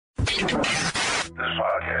This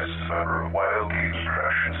podcast is a member of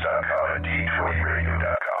WildGamesProductions.com and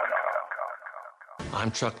D20Radio.com.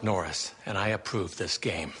 I'm Chuck Norris, and I approve this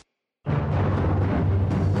game. Between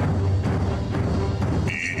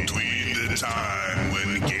the time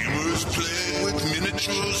when gamers played with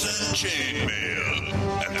miniatures and chainmail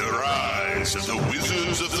and the rise of the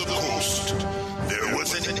Wizards of the Coast, there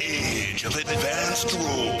was an age of advanced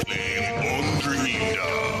role-playing undreamed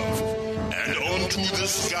of. And onto the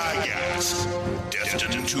Skygax,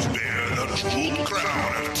 destined to bear the jeweled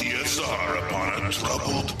crown of TSR upon a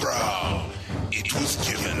troubled brow, it was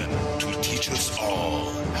given to teach us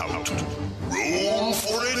all how to roll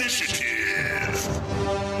for initiative.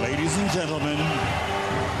 Ladies and gentlemen,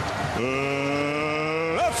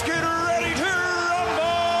 let's get ready to rumble!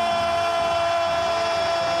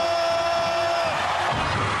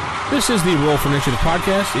 This is the Roll for Initiative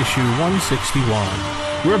podcast, issue 161.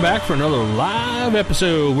 We're back for another live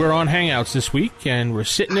episode. We're on Hangouts this week, and we're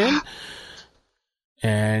sitting in,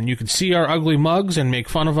 and you can see our ugly mugs and make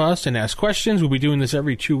fun of us and ask questions. We'll be doing this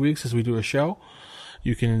every 2 weeks as we do a show.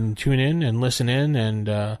 You can tune in and listen in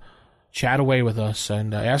and chat away with us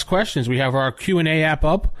and ask questions. We have our Q&A app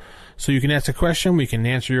up, so you can ask a question. We can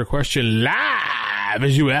answer your question live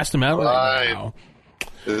as you ask them out right now.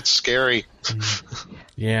 It's scary.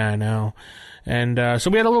 Yeah, I know. And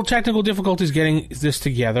so we had a little technical difficulties getting this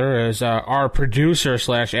together as our producer /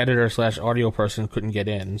 editor / audio person couldn't get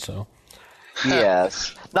in. So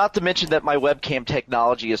yes, not to mention that my webcam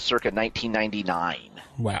technology is circa 1999.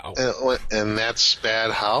 Wow. And that's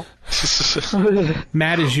bad how?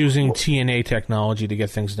 Matt is using TNA technology to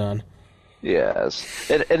get things done. Yes,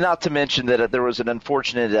 and not to mention that there was an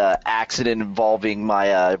unfortunate accident involving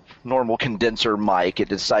my normal condenser mic. It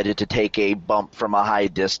decided to take a bump from a high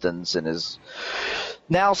distance and is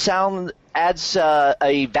now adds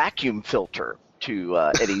a vacuum filter to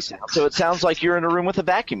any sound. So it sounds like you're in a room with a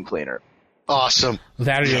vacuum cleaner. Awesome.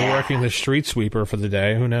 That or you're working the street sweeper for the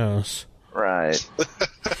day. Who knows? Right.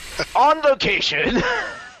 On location.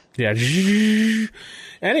 Yeah.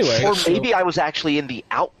 Anyway. Or maybe I was actually in the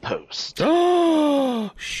outpost.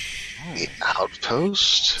 Oh, the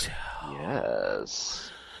outpost?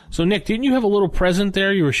 Yes. So, Nick, didn't you have a little present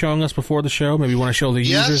there you were showing us before the show? Maybe you want to show the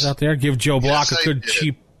users out there? Give Joe Block a good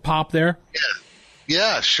cheap pop there?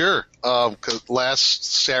 Yeah, sure. 'Cause last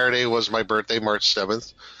Saturday was my birthday, March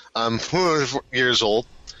 7th. I'm 4 years old.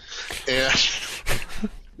 And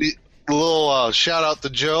a little shout out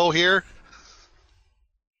to Joe here.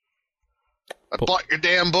 I bought your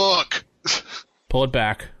damn book. Pull it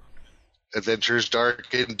back. Adventures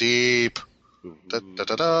Dark and Deep.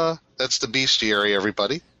 Da-da-da-da. That's the bestiary,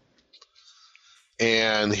 everybody.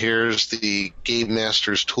 And here's the Game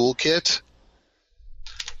Master's Toolkit.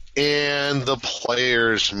 And the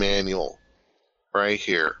Player's Manual. Right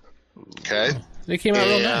here. Okay? They came out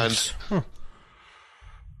real nice. Huh.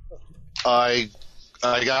 I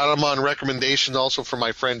got them on recommendation also from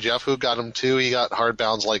my friend Jeff, who got them too. He got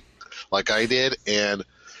hardbounds like I did, and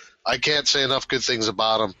I can't say enough good things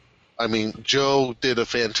about him. I mean, Joe did a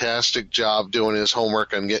fantastic job doing his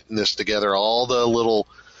homework on getting this together. All the little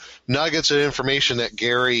nuggets of information that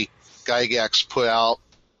Gary Gygax put out,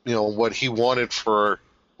 you know, what he wanted for,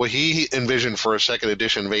 what he envisioned for a second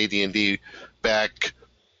edition of AD&D back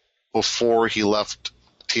before he left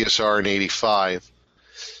TSR in '85.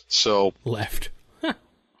 So left.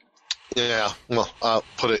 Yeah, well,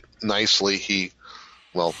 put it nicely.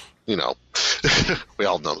 You know, we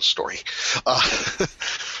all know the story.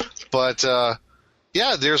 But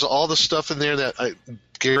yeah, there's all the stuff in there that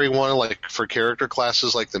Gary wanted, like for character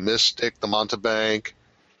classes like the Mystic, the Montebank,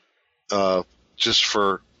 just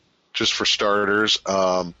for starters.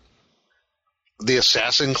 The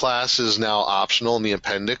Assassin class is now optional in the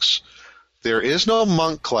appendix. There is no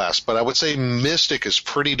Monk class, but I would say Mystic is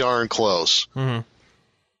pretty darn close. Mm-hmm.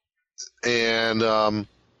 And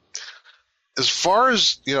as far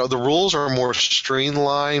as, you know, the rules are more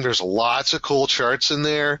streamlined. There's lots of cool charts in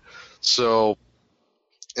there. So,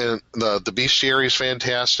 and the bestiary is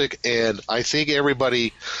fantastic. And I think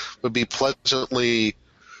everybody would be pleasantly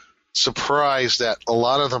surprised that a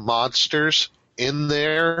lot of the monsters in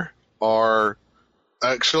there are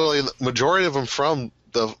actually, the majority of them from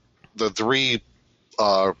the three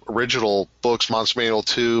original books, Monster Manual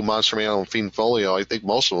 2, Monster Manual, and Fiend Folio. I think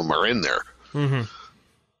most of them are in there. Mm-hmm.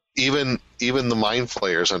 Even the Mind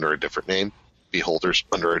Flayers under a different name, Beholders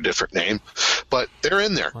under a different name, but they're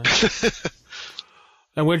in there.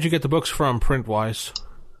 And where did you get the books from, print-wise?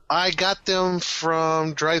 I got them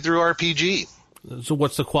from Drive-Thru RPG. So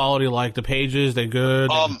what's the quality like? The pages, they good?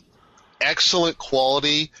 Excellent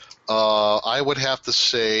quality. I would have to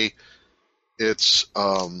say It's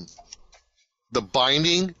the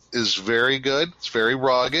binding is very good. It's very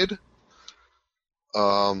rugged.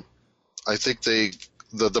 I think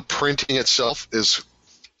the printing itself is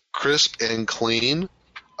crisp and clean.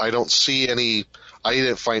 I didn't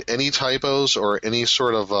find any typos or any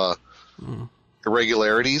sort of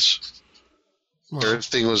irregularities.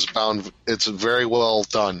 Everything was bound. It's very well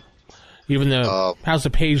done. Even how's the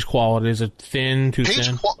page quality? Is it thin, too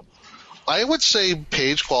thin? I would say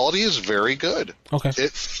page quality is very good. Okay.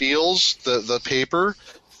 It feels, the paper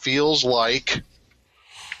feels like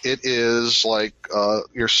it is like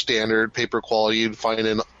your standard paper quality you'd find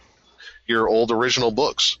in your old original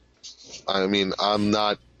books. I mean, I'm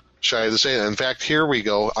not shy to say that. In fact, here we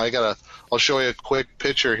go. I'll show you a quick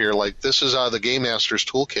picture here. Like, this is out of the Game Master's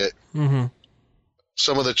Toolkit. Mm-hmm.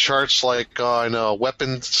 Some of the charts, like on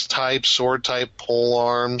weapons type, sword type, pole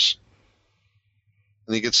arms.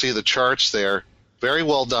 And you can see the charts there. Very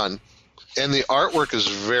well done. And the artwork is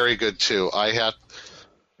very good, too.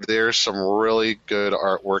 There's some really good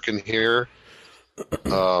artwork in here.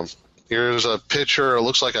 Here's a picture. It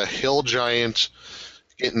looks like a hill giant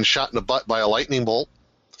getting shot in the butt by a lightning bolt.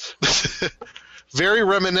 Very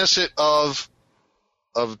reminiscent of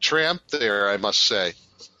Tramp there, I must say.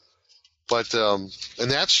 But and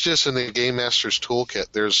that's just in the Game Master's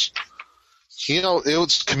Toolkit. There's, it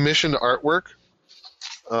was commissioned artwork.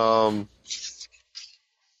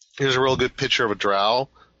 Here's a real good picture of a drow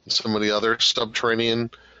and some of the other subterranean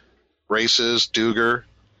races, Duger,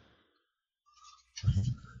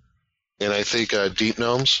 and I think deep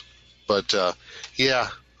gnomes. But yeah,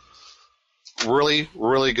 really,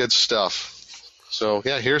 really good stuff. So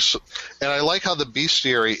yeah, and I like how the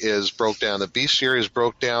bestiary is broke down. The bestiary is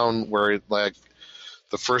broke down where like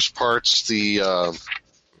the first part's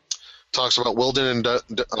talks about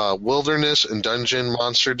wilderness and dungeon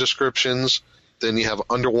monster descriptions. Then you have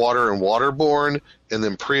underwater and waterborne, and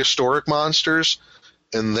then prehistoric monsters,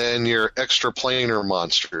 and then your extraplanar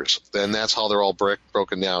monsters. Then that's how they're all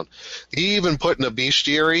broken down. He even put in a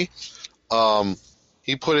bestiary,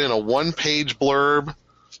 he put in a one-page blurb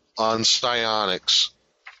on psionics,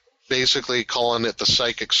 basically calling it the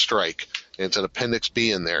Psychic Strike. And it's an Appendix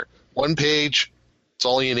B in there. One page, it's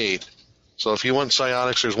all you need. So if you want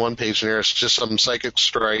psionics, there's one page in there. It's just some Psychic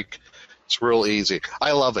Strike. It's real easy.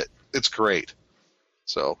 I love it. It's great.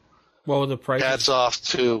 So what were the prices? Hats off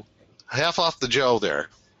to half off the Joe there.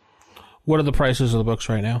 What are the prices of the books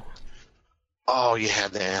right now? Oh, you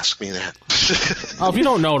had to ask me that. Oh, if you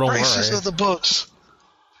don't know, don't worry. Prices of the books.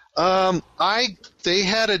 They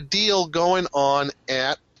had a deal going on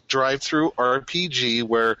at Drive-Thru RPG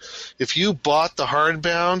where if you bought the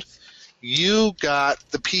hardbound, you got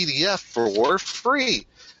the PDF for free.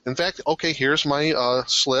 In fact, okay, here's my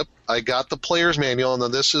slip. I got the player's manual, and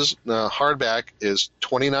then this is hardback is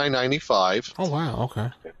 $29.95. Oh wow,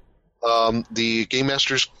 okay. The Game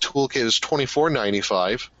Master's Toolkit is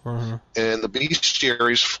 $24.95, and the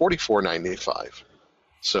Bestiary is $44.95.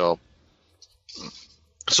 So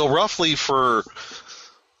roughly for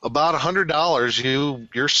about $100,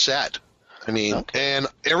 you're set. I mean, okay. And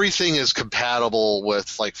everything is compatible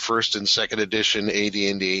with like first and second edition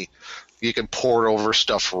AD&D. You can port over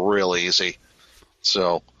stuff real easy.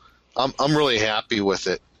 So I'm really happy with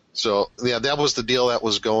it. So yeah, that was the deal that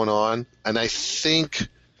was going on, and I think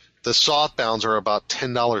the softbounds are about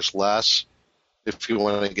 $10 less if you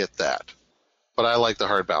want to get that. But I like the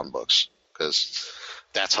hardbound books because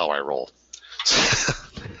that's how I roll.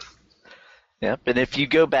 Yep, and if you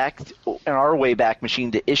go back in our Wayback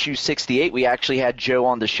Machine to issue 68, we actually had Joe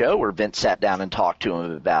on the show where Vince sat down and talked to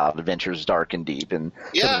him about Adventures Dark and Deep and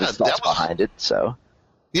some of his thoughts behind it. So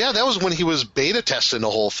yeah, that was when he was beta testing the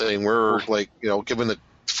whole thing. We're like, giving the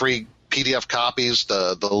free PDF copies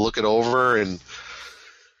to look it over, and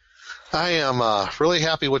I am really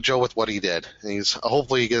happy with Joe with what he did. And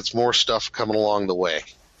hopefully he gets more stuff coming along the way.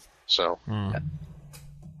 So.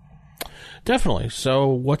 Definitely. So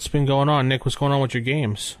what's been going on, Nick? What's going on with your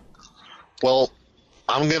games? Well,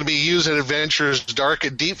 I'm going to be using Adventures Dark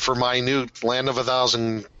and Deep for my new Land of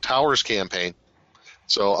 1,000 Towers campaign.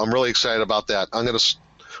 So I'm really excited about that.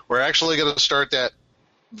 We're actually going to start that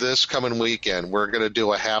this coming weekend. We're going to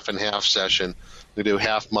do a half and half session. We do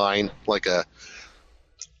half mine,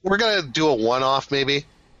 we're going to do a one-off maybe,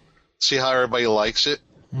 see how everybody likes it.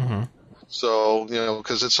 Mm-hmm. So,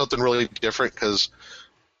 because it's something really different, because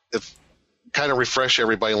if kind of refresh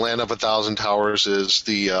everybody, Land of 1,000 Towers is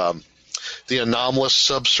the anomalous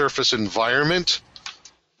subsurface environment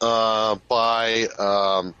by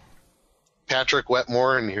Patrick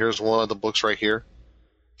Wetmore, and here's one of the books right here.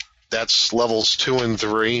 That's levels 2 and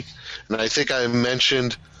 3, and I think I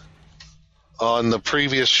mentioned on the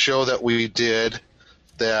previous show that we did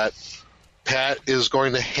that Pat is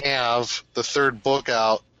going to have the third book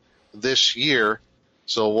out this year,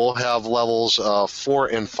 so we'll have levels 4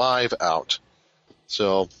 and 5 out.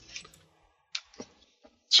 So,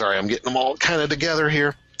 sorry, I'm getting them all kind of together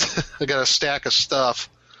here. I got a stack of stuff,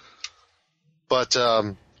 but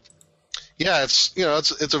yeah, it's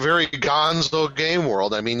a very gonzo game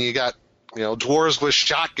world. I mean, you got dwarves with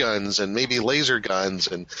shotguns and maybe laser guns,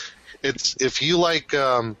 and it's if you like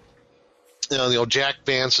Jack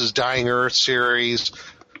Vance's Dying Earth series,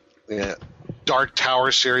 Dark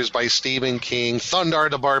Tower series by Stephen King, Thundar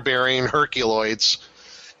the Barbarian, Herculoids.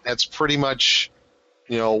 That's pretty much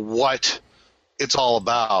what it's all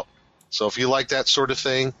about. So if you like that sort of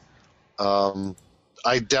thing,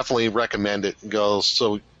 I definitely recommend it.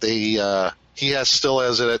 So he still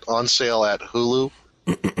has it on sale at Hulu,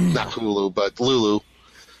 not Hulu, but Lulu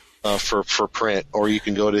for print, or you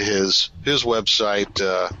can go to his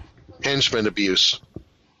website, Henchman Abuse.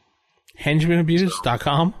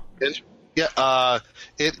 HenchmanAbuse.com? Yeah,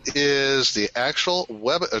 it is the actual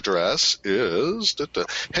web address is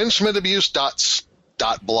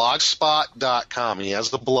henchmanabuse.blogspot.com. He has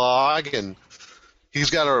the blog, and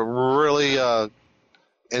he's got a really and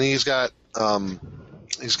he's got some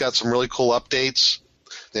really cool updates.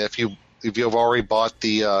 If you've already bought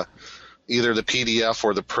the either the PDF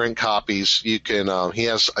or the print copies, you can. He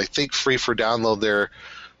has, I think, free for download there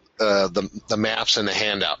the maps and the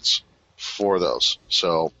handouts for those.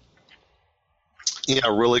 So.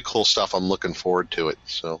 Yeah, really cool stuff. I'm looking forward to it.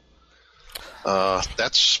 So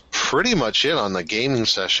that's pretty much it on the gaming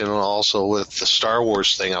session, and also with the Star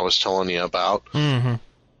Wars thing I was telling you about. Mm-hmm.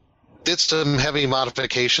 Did some heavy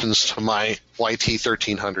modifications to my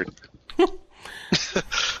YT-1300.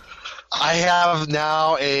 I have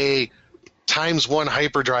now a ×1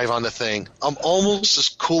 hyperdrive on the thing. I'm almost as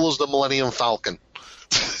cool as the Millennium Falcon.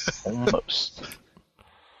 Almost.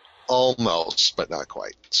 Almost, but not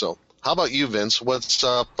quite. So... How about you, Vince? What's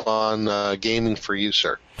up on gaming for you,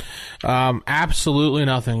 sir? Absolutely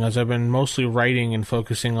nothing, as I've been mostly writing and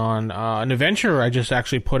focusing on an adventure I just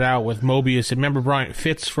actually put out with Mobius. Remember Brian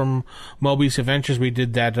Fitz from Mobius Adventures? We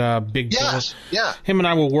did that big... Yes, yeah. Him and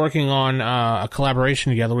I were working on a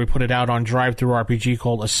collaboration together. We put it out on Drive-Thru RPG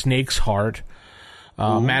called A Snake's Heart.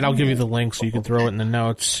 Matt, I'll give you the link so you can throw it in the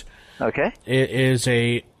notes. Okay. It is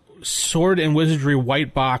a sword and wizardry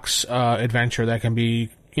white box adventure that can be...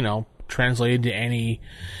 translated to any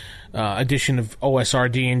edition of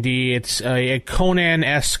OSR D&D. It's a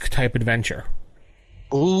Conan-esque type adventure.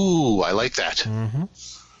 Ooh, I like that. Mm-hmm.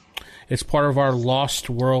 It's part of our Lost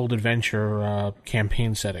World adventure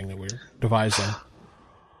campaign setting that we're devising.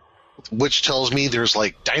 Which tells me there's,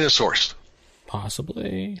 dinosaurs.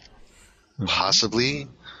 Possibly.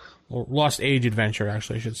 Or Lost Age adventure,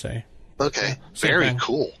 actually, I should say. Okay, very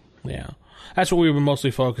cool. Yeah. That's what we were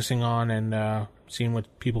mostly focusing on, and... seeing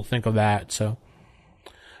what people think of that. So,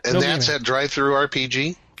 and that's at Drive-Thru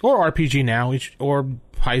RPG or RPG Now, or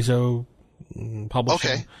Paizo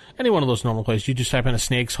Publishing. Okay, any one of those normal places. You just type in A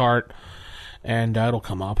Snake's Heart, and it'll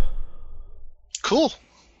come up. Cool.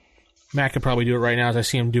 Matt could probably do it right now, as I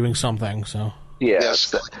see him doing something. So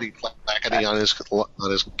yes, clackety on his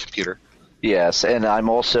computer. Yes, and I'm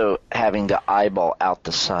also having to eyeball out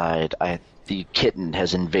the side. The kitten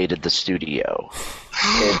has invaded the studio.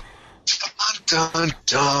 Dun,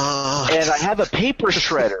 dun. And I have a paper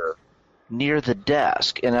shredder near the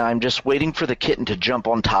desk, and I'm just waiting for the kitten to jump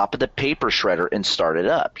on top of the paper shredder and start it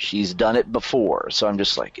up. She's done it before, so I'm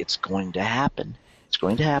just like, it's going to happen. It's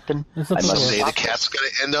going to happen. I must say the cat's going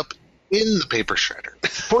to end up in the paper shredder.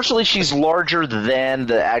 Fortunately, she's larger than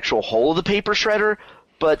the actual hole of the paper shredder,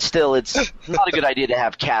 but still, it's not a good idea to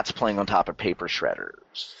have cats playing on top of paper shredders.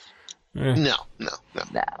 No.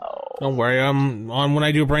 Don't worry. On when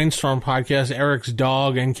I do a Brainstorm podcast, Eric's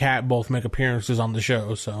dog and cat both make appearances on the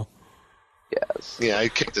show. So, yes. Yeah, I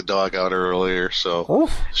kicked the dog out earlier, so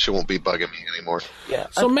she won't be bugging me anymore. Yeah.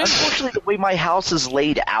 So, unfortunately, the way my house is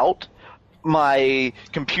laid out, my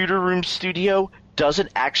computer room studio doesn't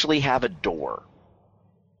actually have a door.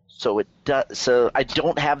 So So I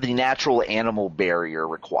don't have the natural animal barrier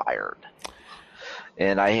required,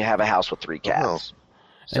 and I have a house with 3 cats. Oh.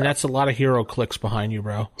 And that's a lot of hero clicks behind you,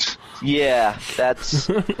 bro. Yeah, that's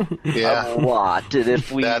a lot. And if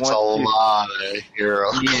we that's want a lot of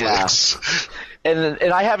hero clicks. And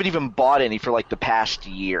I haven't even bought any for the past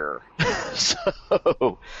year.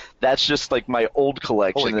 So that's just my old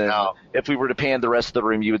collection. Holy cow. If we were to pan the rest of the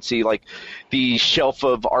room, you would see the shelf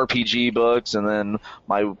of RPG books, and then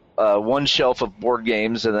my one shelf of board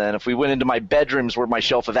games, and then if we went into my bedrooms, where my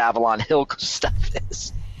shelf of Avalon Hill stuff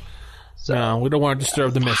is. So, no, we don't want to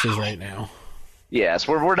disturb the missus right now. Yes,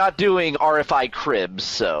 we're not doing RFI cribs,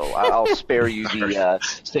 so I'll spare you the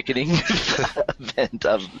sickening event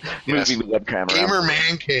of moving the webcam around. Gamer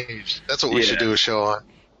Man Cage. That's what we should do a show on.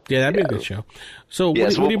 Yeah, that'd be a good show. So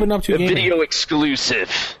Yes, what have you been up to a gaming? video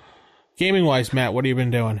exclusive. Gaming-wise, Matt, what have you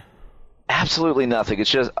been doing? Absolutely nothing. It's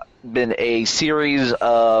just been a series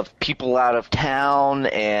of people out of town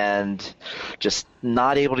and just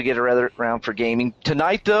not able to get around for gaming.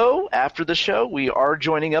 Tonight, though, after the show, we are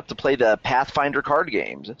joining up to play the Pathfinder card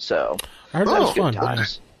games. So I heard that was fun.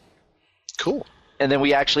 times. Cool. And then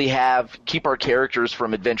we actually keep our characters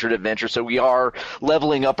from adventure to adventure, so we are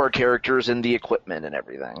leveling up our characters and the equipment and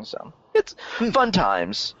everything. So it's fun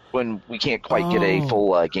times when we can't quite get a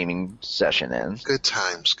full gaming session in. Good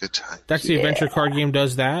times. Good times. That's the adventure card game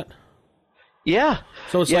does that? Yeah.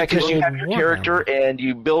 So it's yeah, like because you the have your Warhammer. character and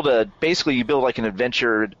you build like an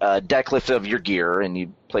adventure deck list of your gear and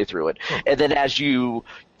you play through it. And then as you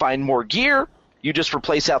find more gear, you just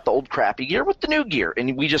replace out the old crappy gear with the new gear.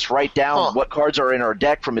 And we just write down what cards are in our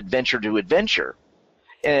deck from adventure to adventure.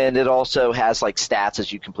 And it also has like stats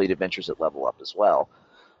as you complete adventures that level up as well.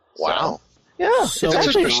 Wow. So, yeah. So- it's That's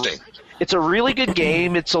actually- interesting. It's a really good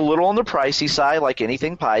game. It's a little on the pricey side, like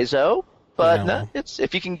anything Paizo. But Yeah. it's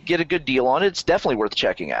if you can get a good deal on it, it's definitely worth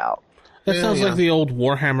checking out. That Yeah, sounds yeah. like the old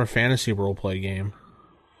Warhammer Fantasy roleplay game.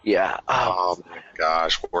 Yeah. Oh my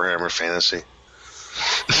gosh, Warhammer Fantasy.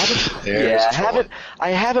 I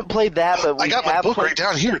haven't played that, but we I got my have book played, right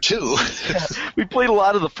down here too. we played a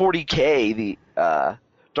lot of the 40K, the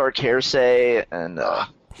Dark Heresy, and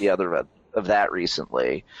the other of that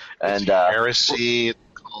recently. And Heresy. It's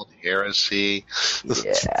called Heresy.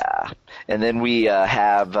 yeah, and then we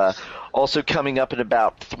have also coming up in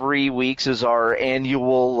about 3 weeks is our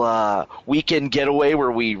annual weekend getaway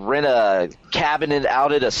where we rent a cabin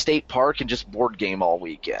out at a state park and just board game all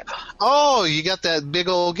weekend. Oh, you got that big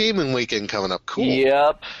old gaming weekend coming up. Cool.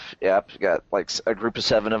 Yep. Got like a group of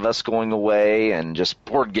 7 of us going away and just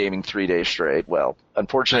board gaming 3 days straight. Well,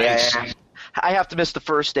 unfortunately, Nice. I have to miss the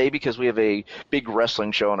first day because we have a big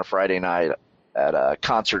wrestling show on a Friday night at a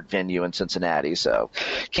concert venue in Cincinnati, so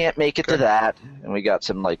can't make it to that. And we got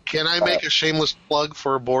some like. Can I make a shameless plug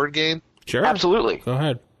for a board game? Sure. Absolutely. Go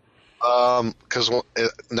ahead. Because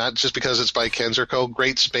not just because it's by Kenzerco,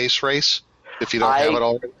 Great Space Race. If you don't have it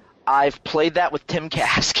already. I've played that with Tim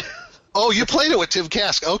Kask. Oh, you played it with Tim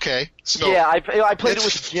Kask. Okay. So Yeah, I played it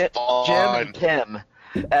with it's Jim fun. and Tim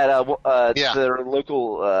at Yeah. their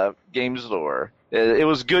local game store. It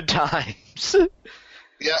was good times.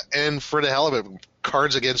 Yeah, and for the hell of it,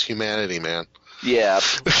 Cards Against Humanity, man. Yeah,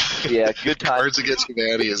 good times. Cards Against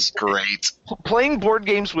Humanity is great. Playing board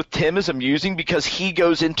games with Tim is amusing because he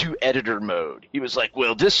goes into editor mode. He was like,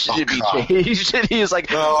 well, this should be God. changed. And he was like,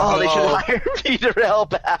 Oh, they should no. hire me to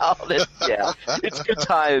help out. And, yeah, it's good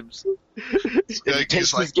times. And he Like, takes he's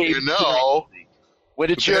his like, game you know,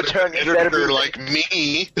 when it's your turn, you better editor be like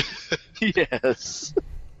me. Yes.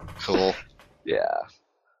 Cool. Yeah.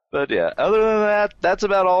 But yeah, other than that, that's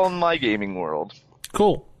about all in my gaming world.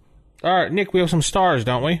 Cool. All right, Nick, we have some stars,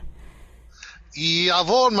 don't we?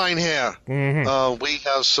 Jawohl, mein Herr. We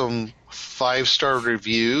have some 5-star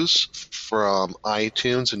reviews from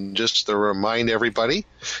iTunes, and just to remind everybody,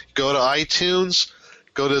 go to iTunes,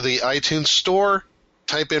 go to the iTunes store,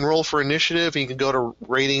 type in Roll for Initiative, and you can go to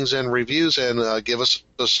ratings and reviews and give us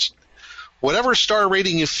whatever star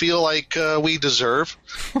rating you feel like we deserve.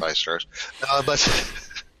 5 stars. But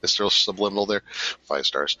Mr. Subliminal there, 5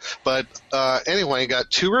 stars. But anyway, got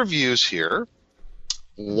 2 reviews here.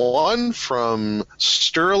 One from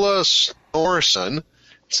Sturla Snorson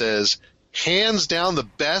says, hands down the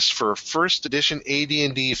best for first edition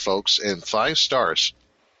AD&D, folks, and 5 stars.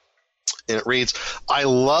 And it reads, I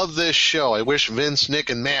love this show. I wish Vince, Nick,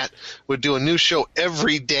 and Matt would do a new show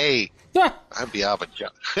every day. I'd be out of a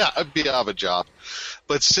job. Yeah, I'd be out of a job.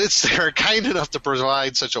 But since they're kind enough to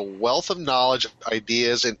provide such a wealth of knowledge,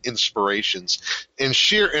 ideas, and inspirations, and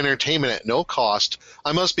sheer entertainment at no cost,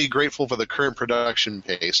 I must be grateful for the current production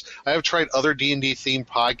pace. I have tried other D&D themed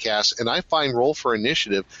podcasts, and I find Roll for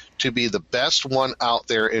Initiative to be the best one out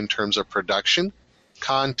there in terms of production,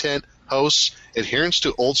 content, hosts, adherence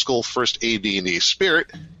to old school first AD&D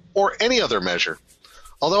spirit, or any other measure.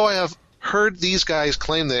 Although I have heard these guys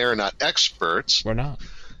claim they are not experts. We're not.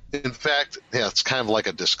 In fact, yeah, it's kind of like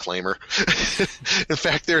a disclaimer. In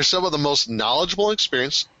fact, they're some of the most knowledgeable and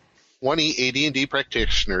experienced 20 AD&D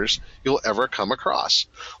practitioners you'll ever come across.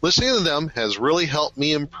 Listening to them has really helped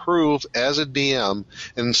me improve as a DM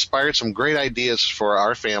and inspired some great ideas for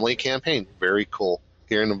our family campaign. Very cool.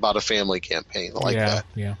 Hearing about a family campaign. I like that.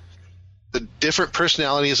 Yeah. The different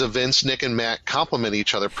personalities of Vince, Nick, and Matt complement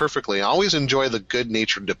each other perfectly. I always enjoy the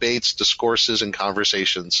good-natured debates, discourses, and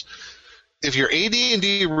conversations. If your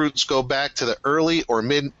AD&D roots go back to the early or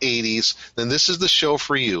mid-'80s, then this is the show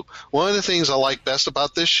for you. One of the things I like best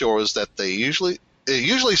about this show is that it usually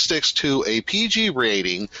sticks to a PG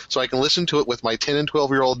rating, so I can listen to it with my 10 and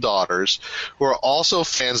 12-year-old daughters, who are also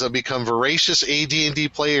fans that become voracious AD&D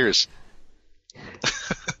players.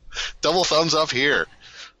 Double thumbs up here.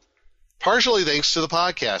 Partially thanks to the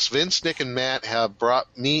podcast, Vince, Nick, and Matt have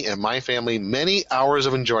brought me and my family many hours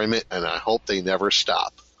of enjoyment, and I hope they never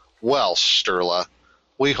stop. Well, Sterla,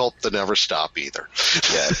 we hope they never stop either.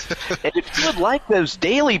 Yes. And if you would like those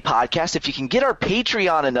daily podcasts, if you can get our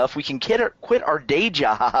Patreon enough, we can quit our day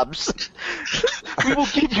jobs. We will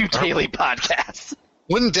give you daily podcasts.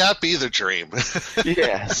 Wouldn't that be the dream?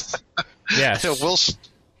 Yes. Yes.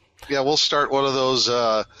 We'll start one of those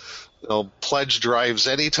pledge drives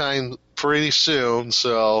anytime pretty soon.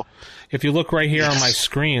 So if you look right here on my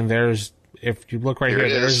screen, there's the link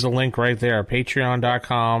right there,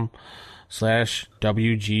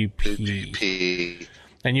 patreon.com/WGP.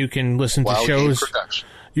 And you can listen to shows.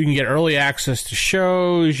 You can get early access to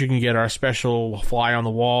shows. You can get our special fly on the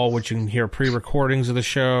wall, which you can hear pre-recordings of the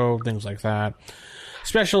show, things like that.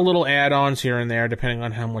 Special little add-ons here and there, depending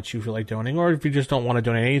on how much you feel like donating. Or if you just don't want to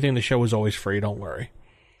donate anything, the show is always free. Don't worry.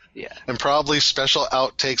 Yeah. And probably special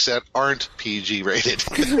outtakes that aren't PG rated.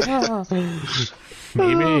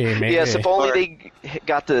 Maybe. Yes, if only they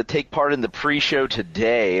got to take part in the pre-show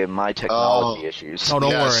today and my technology issues. Oh,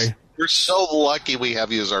 don't worry. We're so lucky we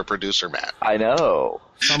have you as our producer, Matt. I know.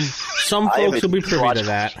 Some folks will be privy to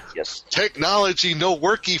that. Yes. Technology no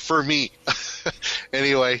worky for me.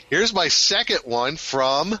 Anyway, here's my second one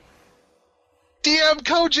from DM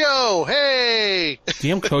Kojo. Hey!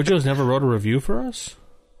 DM Kojo's never wrote a review for us?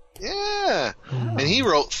 Yeah. And he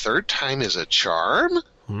wrote third time is a charm?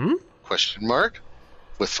 Question mark.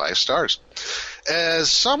 With 5 stars.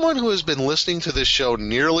 As someone who has been listening to this show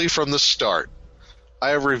nearly from the start, I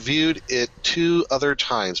have reviewed it 2 other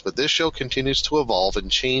times, but this show continues to evolve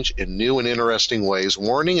and change in new and interesting ways,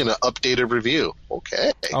 warning in an updated review.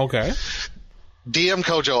 Okay. DM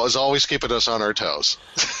Kojo is always keeping us on our toes.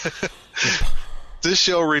 This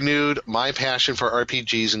show renewed my passion for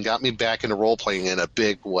RPGs and got me back into role-playing in a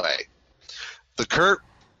big way. The current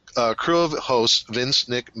crew of hosts, Vince,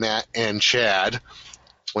 Nick, Matt, and Chad,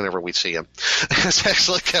 whenever we see him, has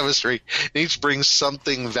excellent chemistry. Each brings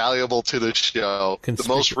something valuable to the show. The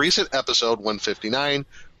most recent episode, 159,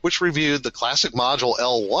 which reviewed the classic module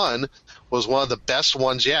L1, was one of the best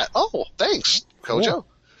ones yet. Oh, thanks, Kojo. Cool.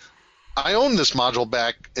 I owned this module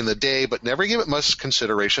back in the day, but never gave it much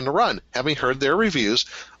consideration to run. Having heard their reviews,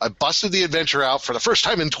 I busted the adventure out for the first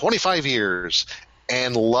time in 25 years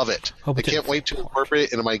and love it. I can't wait to incorporate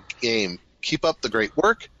it into my game. Keep up the great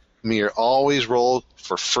work. Me always roll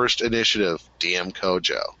for first initiative, DM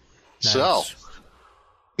Kojo. Nice. So,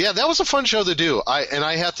 yeah, that was a fun show to do.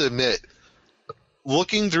 I have to admit,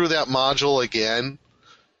 looking through that module again,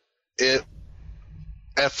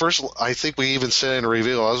 at first, I think we even said in a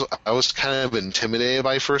review, I was kind of intimidated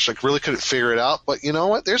by first. I really couldn't figure it out. But you know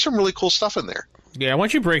what? There's some really cool stuff in there. Yeah,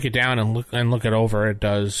 once you break it down and look it over, it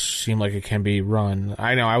does seem like it can be run.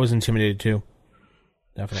 I know, I was intimidated too.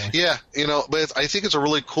 Definitely. Yeah, but I think it's a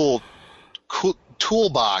really cool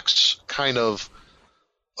toolbox kind of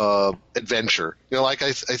adventure. Like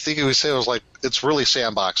I think it would say it's really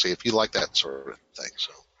sandboxy if you like that sort of thing.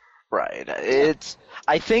 So. Right.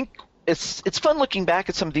 I think it's fun looking back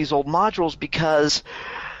at some of these old modules because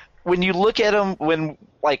when you look at them in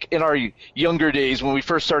our younger days when we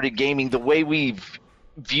first started gaming, the way we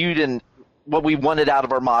viewed and what we wanted out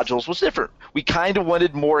of our modules was different. We kind of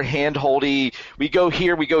wanted more hand-holdy. We go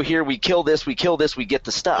here, we kill this, we get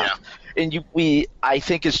the stuff. Yeah. And I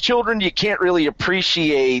think as children, you can't really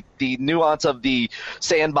appreciate the nuance of the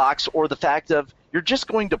sandbox or the fact of you're just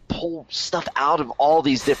going to pull stuff out of all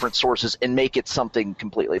these different sources and make it something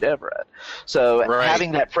completely different. So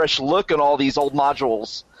having that fresh look on all these old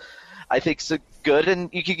modules, I think is good, and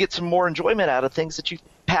you could get some more enjoyment out of things that you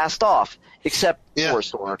passed off, except for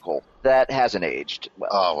historical. That hasn't aged well.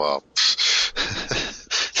 Oh, well.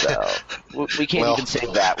 So we can't even say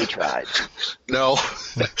that. We tried. No.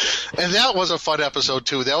 And that was a fun episode,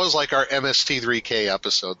 too. That was like our MST3K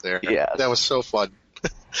episode there. Yeah. That was so fun.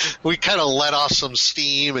 We kind of let off some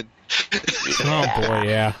steam. And oh, boy,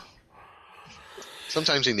 yeah.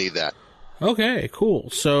 Sometimes you need that. Okay, cool.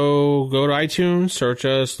 So go to iTunes, search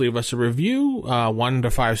us, leave us a review, 1 to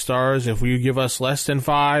 5 stars. If you give us less than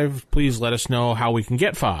 5, please let us know how we can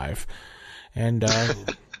get 5. And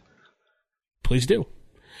please do.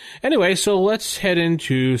 Anyway, so let's head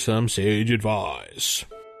into some Sage Advice.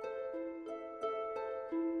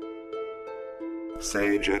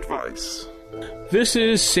 Sage Advice. This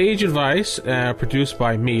is Sage Advice, produced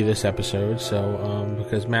by me this episode, so,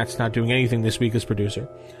 because Matt's not doing anything this week as producer.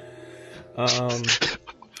 I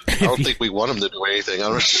don't think we want him to do anything,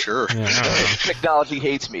 I'm not sure. Yeah, I don't know. Technology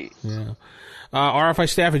hates me. Yeah.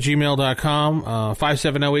 RFIstaff@gmail.com,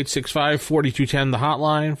 570-865-4210, the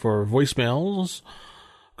hotline for voicemails.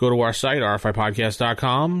 Go to our site,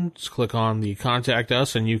 rfipodcast.com. Just click on the Contact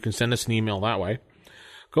Us, and you can send us an email that way.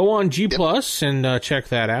 Go on G+, and check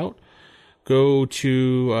that out. Go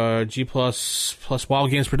to G+, plus Wild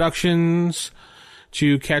Games Productions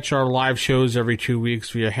to catch our live shows every 2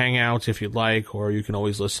 weeks via Hangouts if you'd like, or you can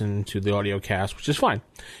always listen to the audio cast, which is fine.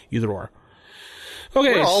 Either or.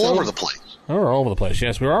 Okay, we're all over the place. We're all over the place,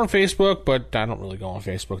 yes. We're on Facebook, but I don't really go on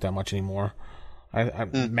Facebook that much anymore.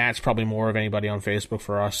 Matt's probably more of anybody on Facebook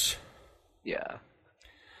for us. Yeah.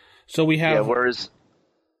 So we have... Yeah, whereas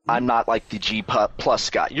I'm not like the G plus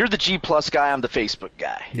guy. You're the G plus guy, I'm the Facebook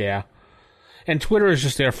guy. Yeah. And Twitter is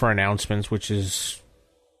just there for announcements, which is...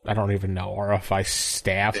 I don't even know. RFI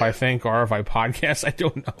Staff, I think. RFI Podcast, I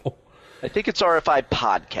don't know. I think it's RFI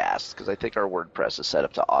Podcast, because I think our WordPress is set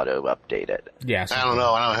up to auto-update it. Yes. I don't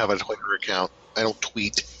know. I don't have a Twitter account. I don't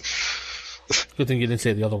tweet. Good thing you didn't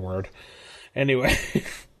say the other word. Anyway.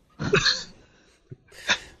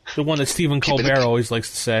 The one that Stephen Colbert always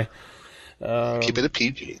likes to say. Keep it a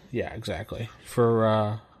PG. Yeah, exactly.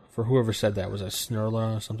 For whoever said that, was that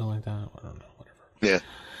Snurla or something like that? I don't know. Whatever. Yeah.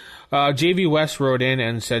 JV West wrote in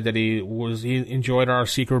and said that he enjoyed our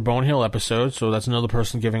Secret Bonehill episode, so that's another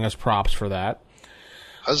person giving us props for that.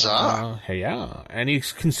 Huzzah! Hey, yeah. And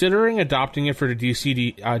he's considering adopting it for the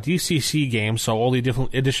DCC game, so all the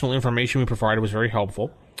additional information we provided was very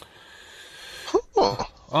helpful.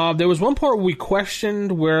 Oh. There was one part where we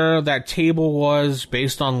questioned where that table was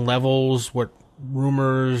based on levels, what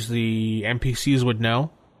rumors the NPCs would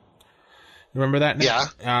know. Remember that?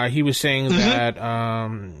 Yeah. He was saying that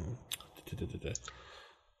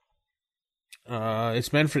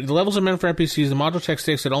it's meant for the levels are meant for NPCs. The module text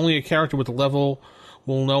states that only a character with the level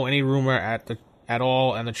will know any rumor at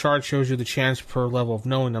all, and the chart shows you the chance per level of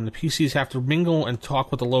knowing them. The PCs have to mingle and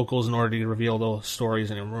talk with the locals in order to reveal those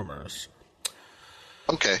stories and rumors.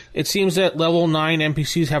 Okay. It seems that level 9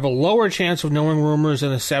 NPCs have a lower chance of knowing rumors than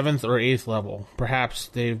the 7th or 8th level. Perhaps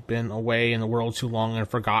they've been away in the world too long and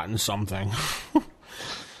forgotten something.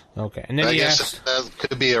 Okay. And then I guess that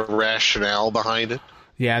could be a rationale behind it.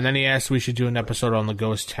 Yeah, and then he asked if we should do an episode on the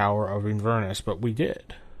Ghost Tower of Inverness, but we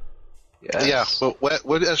did. Yes. Yeah, but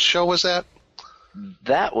what show was that?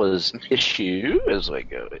 That was issue, as we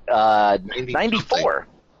go, 94.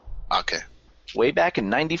 Okay. Way back in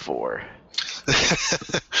 94.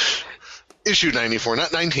 Issue 94,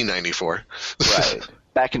 not 1994. Right.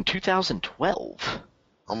 Back in 2012.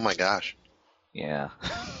 Oh my gosh. Yeah.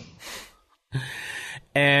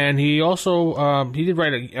 And he also, he did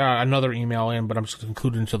write another email in, but I'm just going to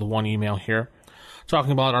include it into the one email here,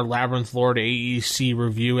 talking about our Labyrinth Lord AEC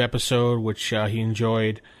review episode, which he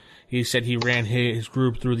enjoyed. He said he ran his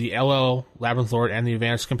group through the LL, Labyrinth Lord, and the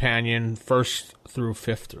Advanced Companion, 1st through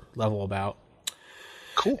 5th level about.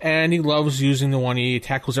 Cool. And he loves using the 1E. It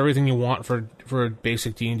tackles everything you want for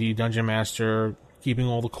basic D&D Dungeon Master, keeping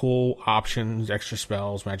all the cool options, extra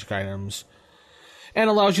spells, magic items, and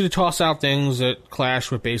allows you to toss out things that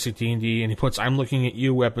clash with basic D&D, and he puts I'm looking at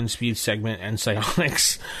you, weapon speed segment, and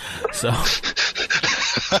psionics. So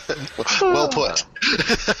well put.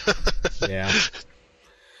 Yeah.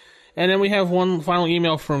 And then we have one final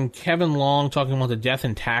email from Kevin Long talking about the death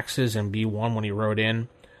and taxes and B1 when he wrote in.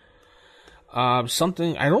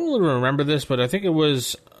 Something, I don't really remember this, but I think it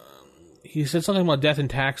was, he said something about death and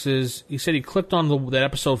taxes. He said he clicked on that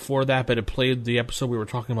episode for that, but it played the episode we were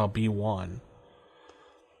talking about B1.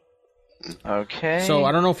 Okay. So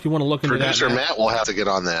I don't know if you want to look into that. Producer Matt will have to get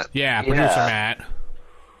on that. Yeah, Producer Matt.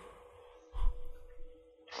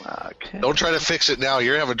 Okay. Don't try to fix it now.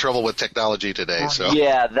 You're having trouble with technology today. So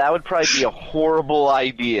yeah, that would probably be a horrible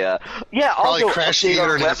idea. Yeah, I'll probably go crash the update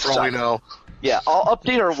our internet for all we website. know. Yeah, I'll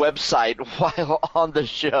update our website while on the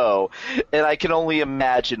show, and I can only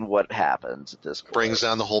imagine what happens at this point. Brings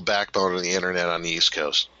down the whole backbone of the internet on the East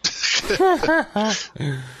Coast.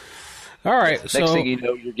 All right. Next thing you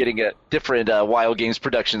know, you're getting a different Wild Games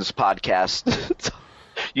Productions podcast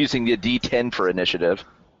using the D10 for initiative.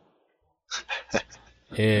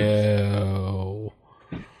 Ew.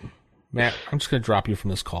 Matt, I'm just going to drop you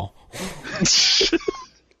from this call.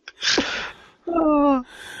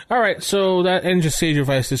 All right, so that ends just Sage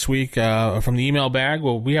Advice this week from the email bag.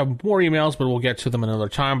 Well, we have more emails, but we'll get to them another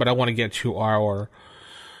time. But I want to get to our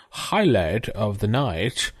highlight of the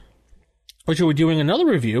night, which we're doing another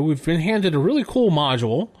review. We've been handed a really cool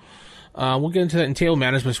module. We'll get into that in Table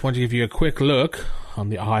Matters, but I just want to give you a quick look on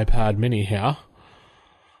the iPad mini here.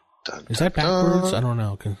 Is that backwards? I don't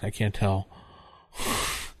know. I can't tell.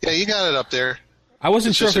 Yeah, you got it up there. I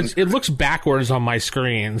wasn't sure if it looks backwards on my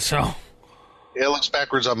screen, so... Yeah, it looks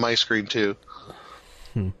backwards on my screen, too.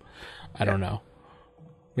 I don't know.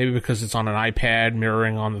 Maybe because it's on an iPad,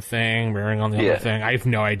 mirroring on the thing, mirroring on the other thing. I have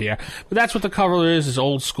no idea. But that's what the cover is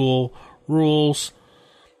old school rules.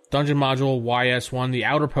 Dungeon Module YS1, The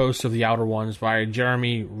Outer Post of the Outer Ones by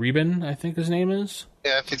Jeremy Reben, I think his name is.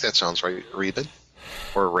 Yeah, I think that sounds right. Reben.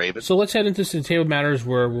 Or Raven. So let's head into some Table Matters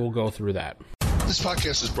where we'll go through that. This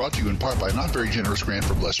podcast is brought to you in part by a not very generous grant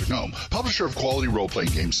from Lesser Gnome, publisher of quality role-playing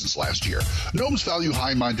games since last year. Gnomes value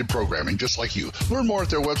high-minded programming just like you. Learn more at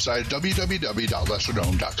their website at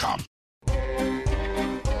www.lessergnome.com.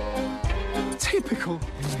 Typical.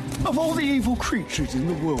 Of all the evil creatures in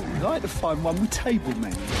the world, I had to find one with table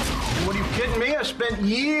manners. What, are you kidding me? I spent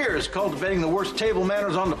years cultivating the worst table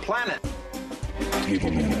manners on the planet.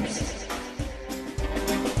 Table manners.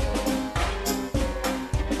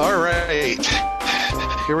 All right.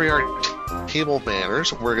 Here we are, Table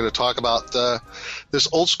Manners. We're going to talk about this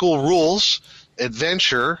old school rules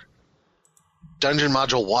adventure, Dungeon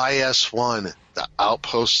Module YS1, The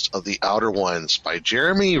Outposts of the Outer Ones by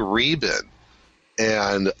Jeremy Reben.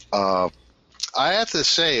 And I have to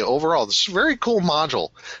say, overall, this is a very cool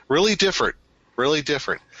module. Really different. Really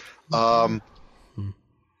different.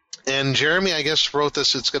 And Jeremy, I guess, wrote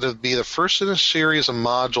this. It's going to be the first in a series of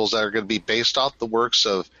modules that are going to be based off the works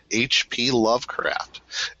of H.P. Lovecraft.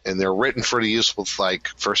 And they're written for the use with, like,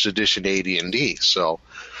 first edition AD&D. So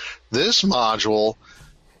this module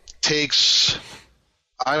takes,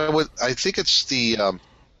 I think it's the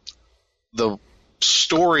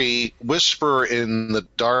story Whisper in the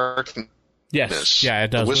Darkness. Yes, yeah,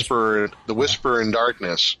 it does. The Whisper in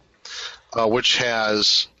Darkness, which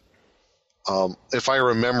has... if I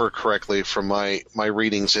remember correctly from my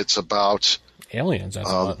readings, it's about aliens.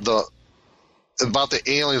 About the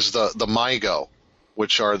aliens, the Mygo,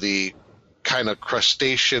 which are the kind of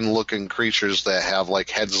crustacean-looking creatures that have like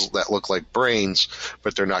heads that look like brains,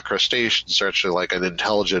 but they're not crustaceans. They're actually like an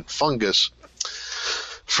intelligent fungus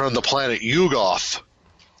from the planet Yugoth.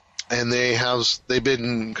 And they've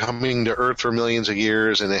been coming to Earth for millions of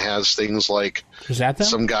years, and it has things like is that them?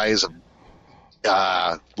 Some guys.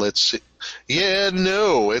 Let's see. Yeah,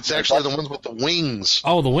 no, it's actually the ones with the wings.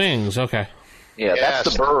 Oh, the wings. Okay. Yeah,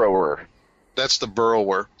 that's the burrower. That's the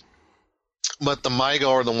burrower. But the Mygo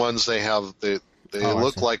are the ones they have. They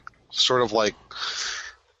look like sort of like.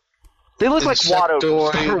 They look like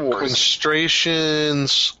Watto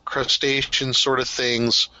crustaceans, sort of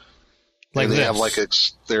things. Like and they this. have like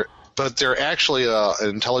they're actually an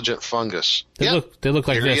intelligent fungus. They look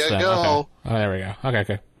like Here this. You then. go. Okay. Oh, there we go.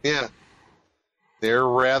 Okay. Yeah. They're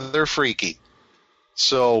rather freaky.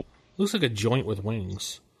 So looks like a joint with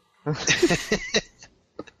wings.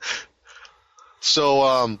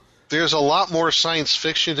 So there's a lot more science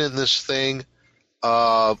fiction in this thing.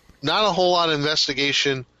 Not a whole lot of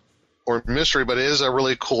investigation or mystery, but it is a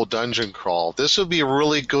really cool dungeon crawl. This would be a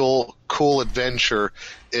really cool adventure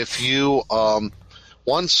if you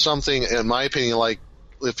want something, in my opinion, like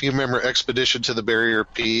if you remember Expedition to the Barrier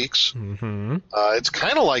Peaks. Mm-hmm. It's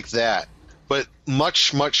kind of like that, but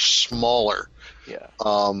much, much smaller. Yeah.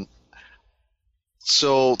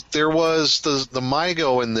 So there was the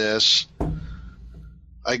Mygo in this.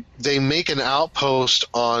 They make an outpost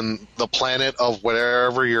on the planet of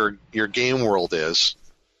wherever your game world is,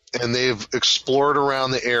 and they've explored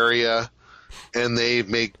around the area, and they've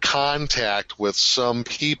made contact with some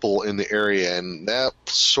people in the area, and that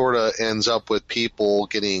sort of ends up with people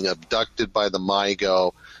getting abducted by the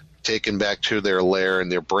Mygo, taken back to their lair,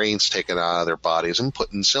 and their brains taken out of their bodies and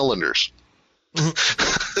put in cylinders.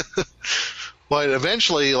 But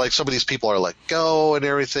eventually, like, some of these people are let go and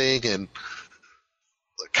everything, and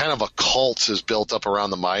kind of a cult is built up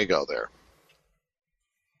around the Mygo there.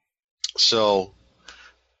 So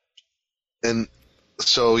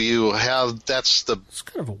you have, that's the it's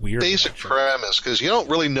kind of a weird basic premise, because you don't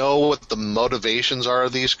really know what the motivations are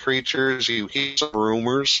of these creatures. You hear some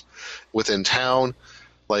rumors within town,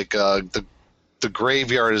 like the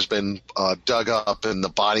graveyard has been dug up and the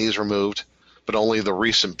bodies removed, but only the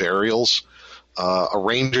recent burials. A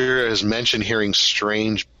ranger has mentioned hearing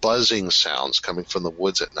strange buzzing sounds coming from the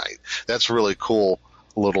woods at night. That's a really cool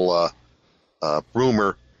little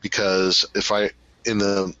rumor, because in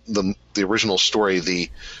the original story, the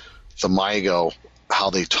Mygo, how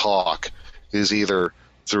they talk is either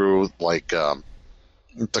through like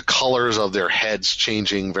the colors of their heads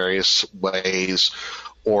changing various ways,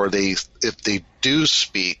 or if they do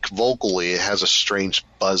speak vocally, it has a strange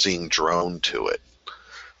buzzing drone to it.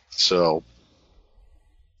 So,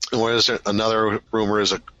 another rumor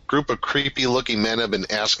is a group of creepy-looking men have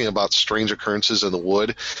been asking about strange occurrences in the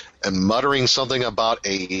wood and muttering something about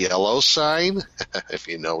a yellow sign. If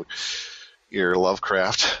you know your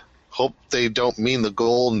Lovecraft. Hope they don't mean the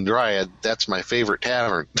Golden Dryad. That's my favorite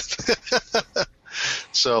tavern.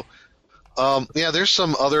 So, there's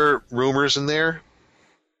some other rumors in there.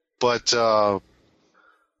 But and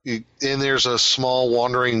there's a small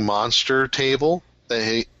wandering monster table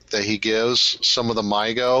that he gives some of the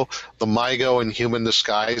MIGO in human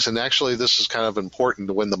disguise. And actually, this is kind of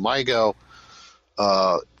important. When the MIGO,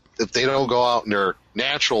 if they don't go out in their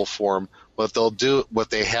natural form, what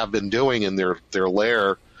they have been doing in their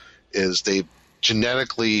lair is they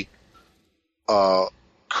genetically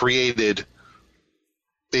created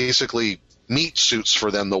basically meat suits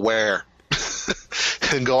for them to wear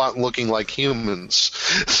and go out looking like humans.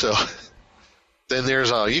 So then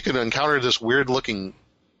you can encounter this weird looking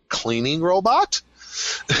cleaning robot.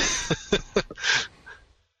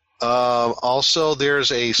 Also,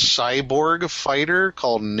 there's a cyborg fighter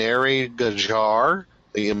called Neri Gajar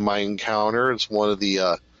that you might encounter. It's one of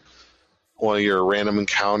your random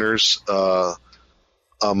encounters. A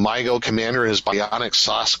MIGO commander, his bionic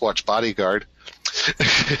Sasquatch bodyguard.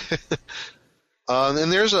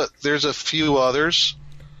 And there's a few others.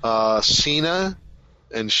 Cena,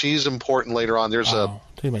 and she's important later on. There's a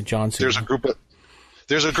group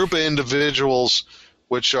of individuals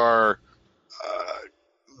which are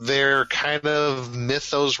they're kind of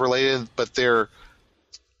mythos related, but they're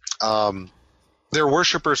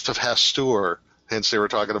worshippers of Hastur. Hence, they were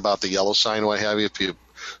talking about the yellow sign, what have you. If you're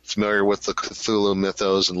familiar with the Cthulhu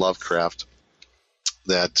mythos and Lovecraft,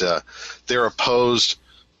 that they're opposed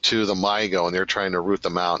to the MIGO and they're trying to root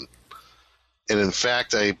them out. And in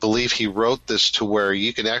fact, I believe he wrote this to where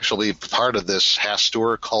you can actually be part of this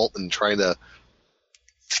Hastur cult and try to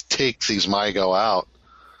take these MIGO out.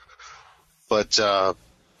 But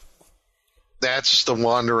that's the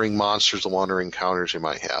wandering monsters, the wandering encounters you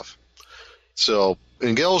might have. So,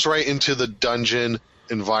 and goes right into the dungeon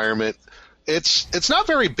environment. It's not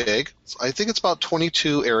very big. I think it's about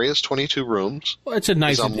 22 areas, 22 rooms. Well, it's a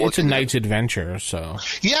night's adventure, so.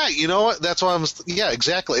 Yeah, you know what? That's why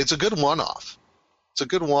exactly. It's a good one-off. It's a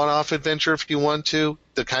good one-off adventure if you want to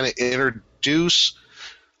kind of introduce.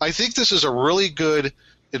 I think this is a really good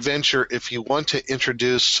adventure if you want to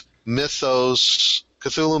introduce mythos,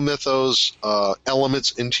 Cthulhu mythos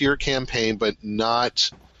elements into your campaign, but not.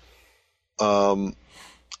 I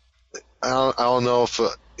don't know if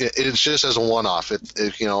it's just as a one-off.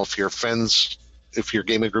 If your friends, if your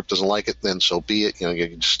gaming group doesn't like it, then so be it.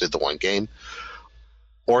 You just did the one game.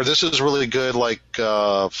 Or this is really good, like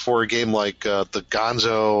for a game like the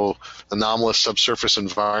Gonzo Anomalous Subsurface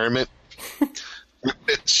Environment.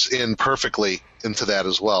 It's in perfectly into that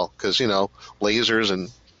as well, because lasers and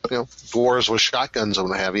dwarves with shotguns and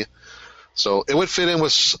what have you. So it would fit in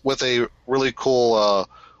with a really cool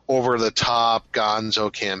over the top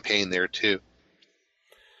Gonzo campaign there too.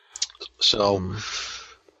 So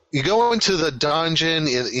you go into the dungeon.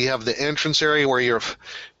 You have the entrance area where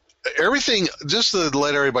everything. Just to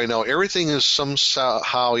let everybody know, everything is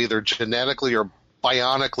somehow either genetically or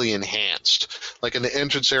bionically enhanced. Like in the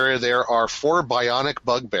entrance area, there are 4 bionic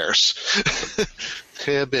bugbears.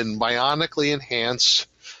 They have been bionically enhanced.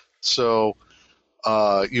 So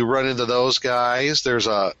you run into those guys. There's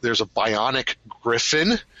a bionic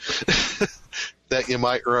griffin that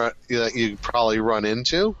you probably run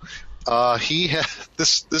into.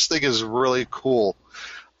 This thing is really cool.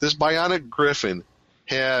 This bionic griffin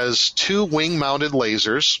has 2 wing-mounted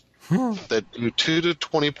lasers that do 2 to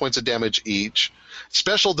 20 points of damage each.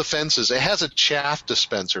 Special defenses. It has a chaff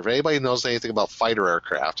dispenser. If anybody knows anything about fighter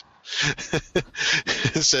aircraft,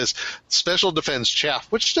 it says special defense chaff,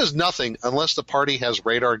 which does nothing unless the party has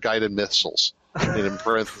radar-guided missiles. And in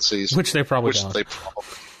parentheses, which they probably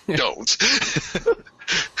don't.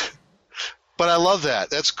 But I love that.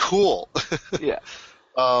 That's cool. Yeah.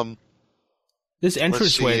 This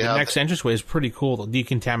entranceway, the next entranceway is pretty cool. The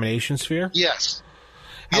decontamination sphere. Yes.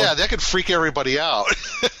 Yeah, that could freak everybody out.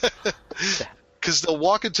 Because they'll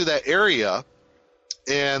walk into that area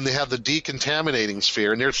and they have the decontaminating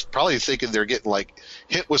sphere, and they're probably thinking they're getting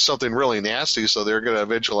hit with something really nasty, so they're going to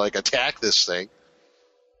eventually attack this thing.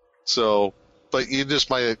 So, but you just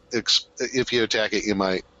might, if you attack it, you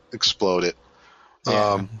might explode it.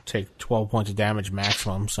 Yeah, take 12 points of damage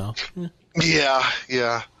maximum. So. Yeah.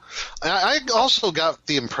 I also got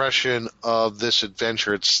the impression of this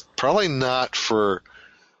adventure. It's probably not for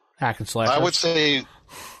Hack and slash. I would say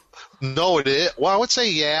no. It is. Well, I would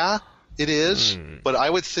say yeah, it is. But I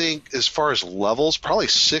would think as far as levels, probably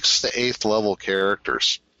 6th to 8th level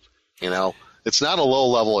characters. You know, it's not a low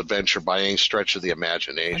level adventure by any stretch of the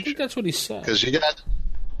imagination. I think that's what he said. Because you got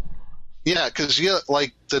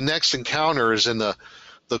like the next encounter is in the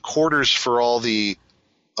quarters for all the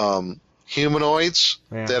humanoids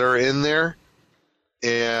that are in there.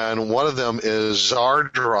 And one of them is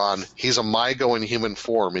Zardron. He's a Mygo in human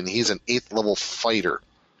form, and he's an 8th level fighter.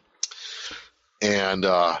 And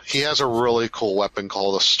he has a really cool weapon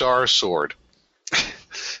called a Star Sword.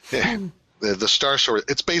 The Star Sword,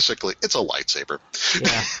 it's a lightsaber.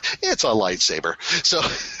 Yeah. It's a lightsaber. So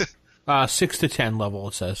 6 to 10 level,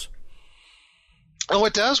 it says. Oh,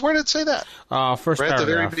 it does? Where did it say that? First right at the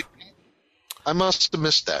very paragraph. beginning? I must have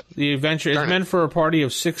missed that. The adventure is meant for a party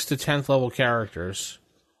of 6th to 10th level characters.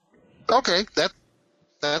 Okay,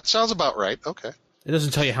 that sounds about right. Okay. It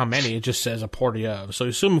doesn't tell you how many, it just says a party of. So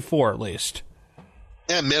assume 4 at least.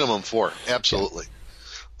 Yeah, minimum 4, absolutely.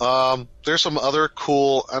 Yeah. There's some other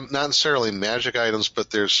cool, not necessarily magic items,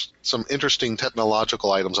 but there's some interesting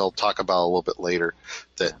technological items I'll talk about a little bit later,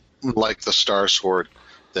 that, like the Star Sword,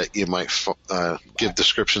 that you might give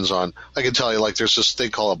descriptions on. I can tell you, like, there's this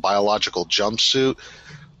thing called a biological jumpsuit.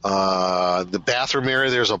 The bathroom area,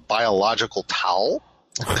 there's a biological towel.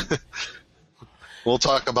 We'll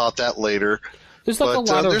talk about that later. There's like a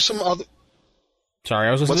lot of... There's some other... Sorry,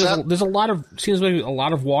 I was just there's a lot of... Seems like a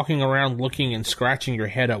lot of walking around looking and scratching your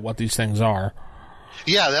head at what these things are.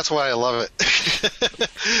 Yeah, that's why I love it.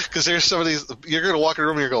 Because there's some of these... You're going to walk in a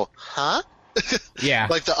room and you're going, huh? Yeah.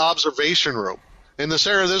 Like the observation room. In the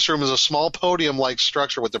center of this room is a small podium-like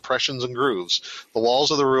structure with depressions and grooves. The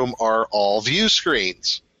walls of the room are all view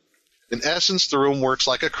screens. In essence, the room works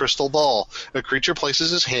like a crystal ball. A creature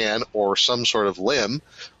places his hand or some sort of limb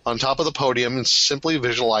on top of the podium and simply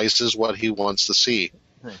visualizes what he wants to see.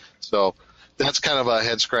 So that's kind of a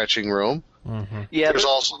head-scratching room. Mm-hmm. Yeah, there's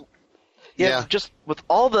also... Yeah, just with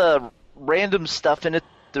all the random stuff in it,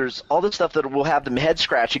 there's all the stuff that will have them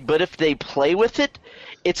head-scratching, but if they play with it,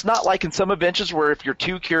 it's not like in some adventures where if you're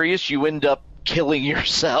too curious, you end up killing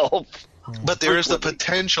yourself. But there is the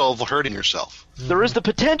potential of hurting yourself. There is the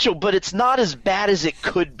potential, but it's not as bad as it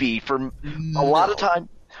could be. For a lot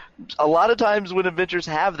of times when adventures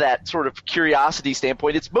have that sort of curiosity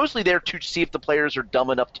standpoint, it's mostly there to see if the players are dumb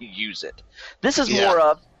enough to use it. This is more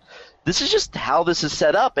of, this is just how this is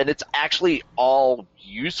set up, and it's actually all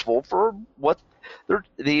useful for what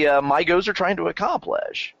the Mygos are trying to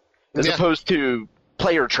accomplish, as opposed to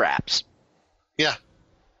player traps. Yeah,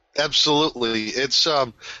 absolutely. It's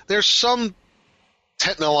there's some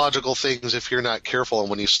technological things, if you're not careful, and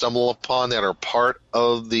when you stumble upon that are part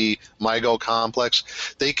of the Mygo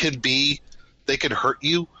complex, they could hurt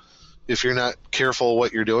you if you're not careful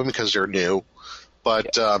what you're doing because they're new,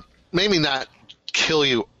 but maybe not kill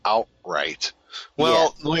you outright.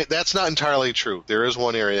 Well, that's not entirely true. There is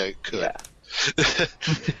one area it could. Yeah.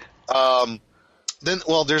 Then,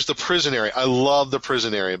 there's the prison area. I love the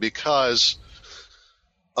prison area because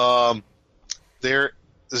this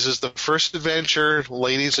is the first adventure,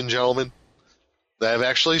 ladies and gentlemen, that I've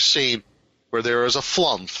actually seen where there is a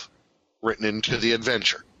flump written into the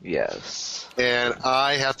adventure. Yes. And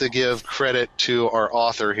I have to give credit to our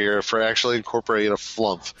author here for actually incorporating a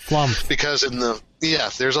flump. Flump. Because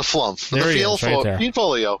there's a flump. There he is, right there.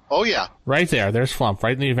 Folio. Oh, yeah. Right there. There's flump.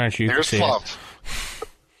 Right in the adventure. There's flump.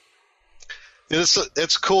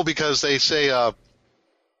 It's cool because they say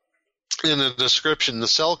in the description, the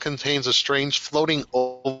cell contains a strange floating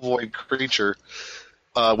ovoid creature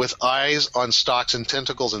with eyes on stalks and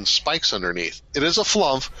tentacles and spikes underneath. It is a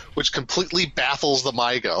flump, which completely baffles the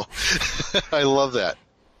Mygo. I love that.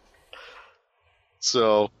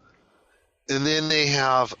 So, and then they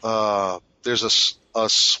have, there's a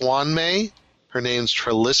Swanmei. Her name's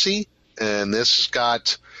Trelisi, and this has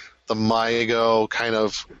got the Mygo kind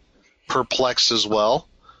of perplexed as well.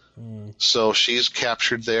 So she's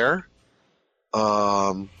captured there.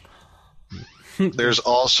 There's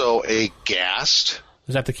also a Ghast.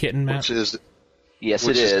 Is that the kitten, Matt? Yes,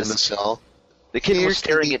 it is. In the cell. The kitten was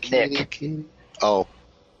staring at Nick. Oh.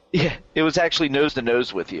 Yeah, it was actually nose to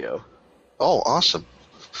nose with you. Oh, awesome.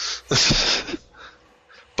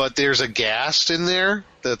 But there's a Ghast in there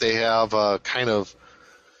that they have kind of,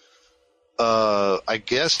 I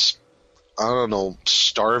guess, I don't know,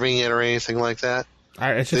 starving it or anything like that.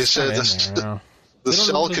 They said the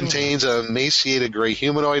cell contains an emaciated gray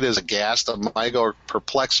humanoid as a Ghast. The Mygo are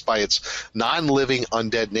perplexed by its non-living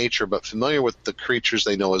undead nature, but familiar with the creatures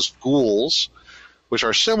they know as ghouls, which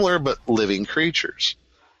are similar but living creatures.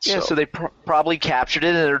 Yeah, so they probably captured it,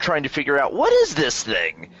 and they're trying to figure out, what is this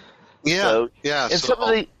thing? Yeah, So, yeah. And some of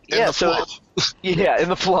the in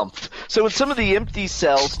the flump. So in some of the empty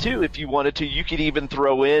cells too, if you wanted to, you could even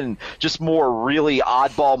throw in just more really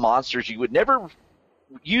oddball monsters you would never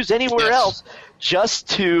use anywhere else, just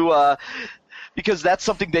to because that's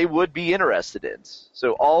something they would be interested in.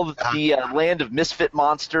 So all of the land of misfit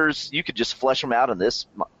monsters, you could just flesh them out in this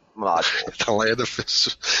module. The land of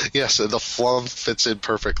yes, the flump fits in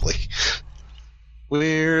perfectly.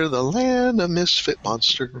 We're the land of misfit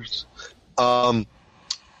monsters.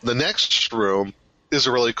 The next room is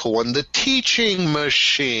a really cool one, the teaching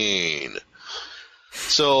machine.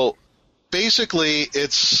 So basically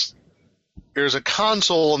there's a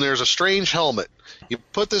console and there's a strange helmet. You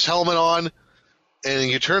put this helmet on and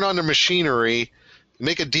you turn on the machinery,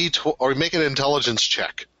 make make an intelligence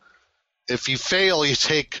check. If you fail, you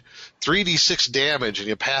take 3d6 damage and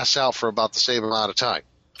you pass out for about the same amount of time.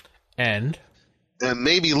 And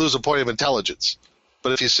maybe lose a point of intelligence.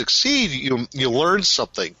 But if you succeed, you learn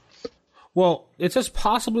something. Well, it says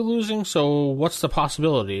possibly losing, so what's the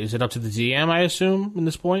possibility? Is it up to the DM, I assume, in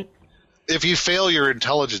this point? If you fail your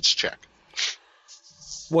intelligence check.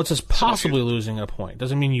 Well, it says possibly losing a point.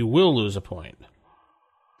 Doesn't mean you will lose a point.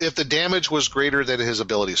 If the damage was greater than his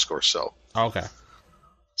ability score, so. Okay.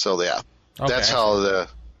 So, yeah. Okay. That's how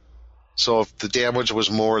So if the damage was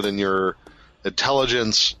more than your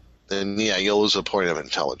intelligence, then, yeah, you'll lose a point of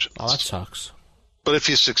intelligence. Oh, that sucks. But if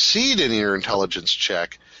you succeed in your intelligence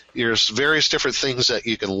check, there's various different things that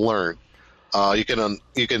you can learn. You can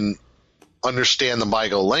understand the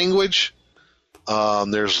MyGo language. You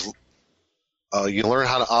learn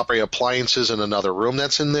how to operate appliances in another room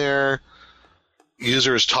that's in there.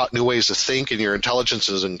 User is taught new ways to think, and your intelligence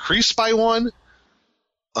is increased by 1.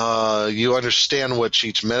 You understand what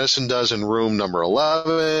each medicine does in room number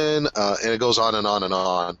 11, and it goes on and on and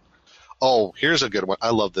on. Oh, here's a good one.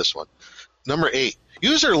 I love this one. Number 8,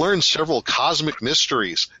 user learns several cosmic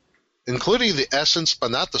mysteries, including the essence but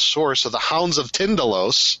not the source of the Hounds of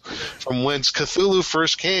Tyndalos, from whence Cthulhu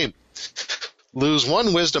first came. Lose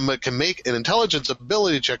 1 wisdom but can make an intelligence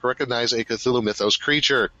ability check recognize a Cthulhu Mythos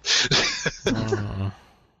creature.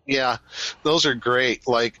 Yeah, those are great.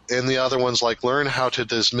 And the other ones learn how to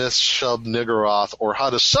dismiss Shub-Niggurath or how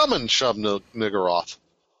to summon Shub-Niggurath.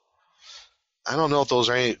 I don't know if those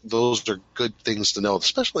are good things to know,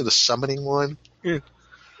 especially the summoning one. Yeah.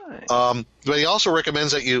 But he also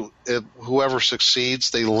recommends that whoever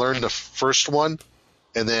succeeds, they learn the first one,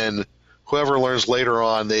 and then whoever learns later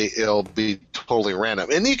on, it'll be totally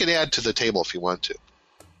random. And you can add to the table if you want to.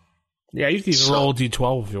 Yeah, you can even roll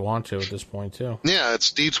D12 if you want to at this point, too. Yeah,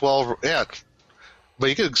 it's D12. Yeah. But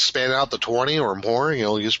you could expand out to 20 or more,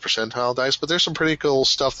 use percentile dice. But there's some pretty cool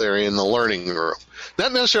stuff there in the learning room.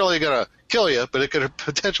 Not necessarily going to kill you, but it could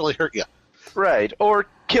potentially hurt you. Right, or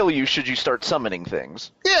kill you should you start summoning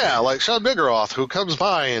things. Yeah, like Shub-Niggurath, who comes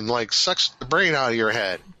by and sucks the brain out of your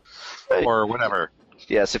head. Right. Or whatever.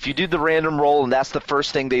 Yes, if you do the random roll and that's the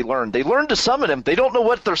first thing they learn. They learn to summon him. They don't know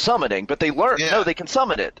what they're summoning, but they learn. Yeah. No, they can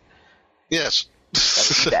summon it. Yes. That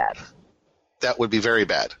would be bad. That would be very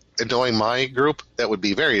bad. And knowing my group, that would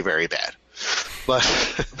be very, very bad. But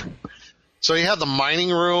so you have the mining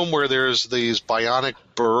room where there's these bionic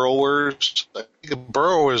burrowers. I think a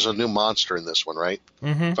burrower is a new monster in this one, right?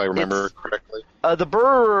 Mm-hmm. If I remember correctly. The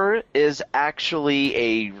burrower is actually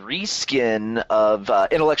a reskin of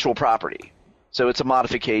intellectual property. So it's a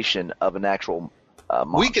modification of an actual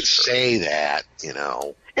monster. We could say that,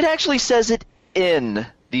 It actually says it in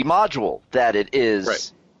the module that it is.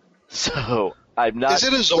 Right. So I'm not. Is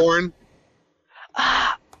it a Zorn?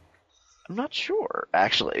 I'm not sure,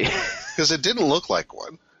 actually. Because it didn't look like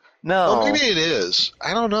one. No. Well, maybe it is.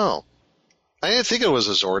 I don't know. I didn't think it was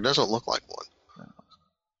a Zorn. It doesn't look like one.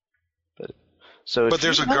 But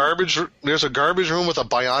there's a garbage room with a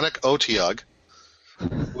bionic Otyugh,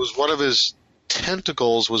 who's one of his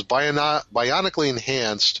tentacles was bionically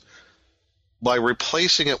enhanced by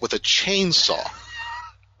replacing it with a chainsaw.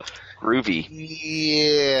 Groovy.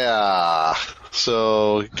 Yeah.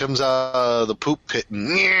 So he comes out of the poop pit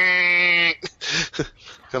and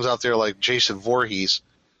comes out there like Jason Voorhees.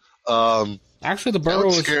 Actually, the burrow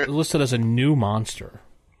is listed as a new monster.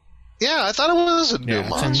 Yeah, I thought it was a new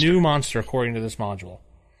monster. It's a new monster according to this module.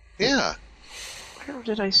 Yeah. Where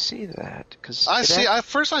did I see that? At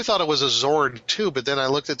first I thought it was a Zord too, but then I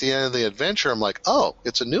looked at the end of the adventure. I'm like, oh,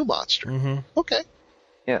 it's a new monster. Mm-hmm. Okay.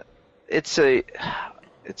 Yeah, it's in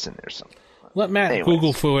there somewhere. Let Matt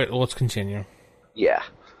Google foo it. Let's continue. Yeah.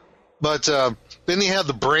 But then you have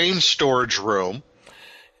the brain storage room.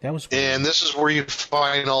 That was weird. And this is where you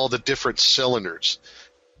find all the different cylinders.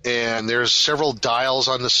 And there's several dials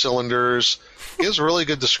on the cylinders. It gives really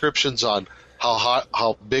good descriptions on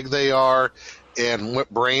how big they are, and what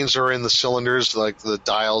brains are in the cylinders. Like the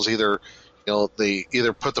dials, they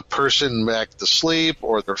either put the person back to sleep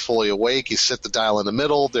or they're fully awake. You set the dial in the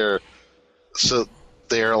middle. They're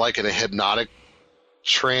like in a hypnotic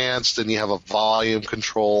trance. Then you have a volume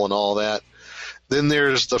control and all that. Then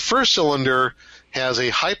there's the first cylinder has a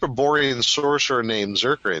Hyperborean sorcerer named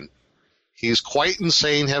Zirkrin. He's quite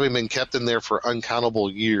insane, having been kept in there for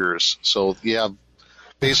uncountable years. So you have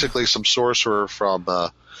basically some sorcerer from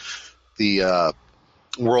the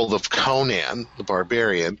world of Conan the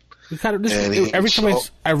Barbarian. Every time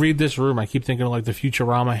I read this room, I keep thinking of like the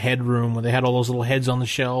Futurama head room where they had all those little heads on the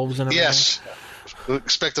shelves and everything. Yes.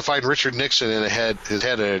 Expect to find Richard Nixon in his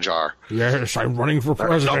head in a jar. Yes, I'm running for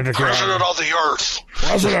president again. President of the Earth.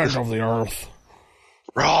 President of the Earth.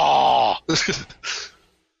 Raw.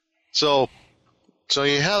 So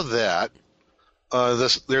you have that.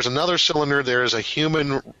 There's another cylinder. There's a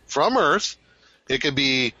human from Earth. It could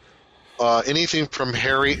be anything from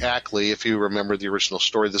Harry Ackley, if you remember the original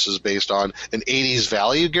story this is based on, an 80s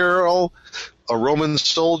value girl, a Roman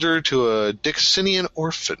soldier, to a Dixonian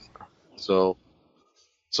orphan. So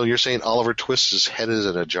you're saying Oliver Twist's head is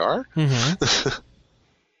in a jar? Mm-hmm.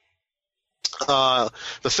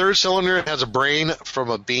 The third cylinder has a brain from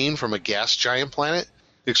a being from a gas giant planet,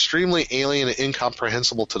 extremely alien and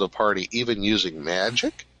incomprehensible to the party, even using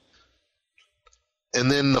magic. And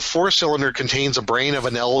then the fourth cylinder contains a brain of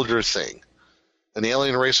an elder thing. An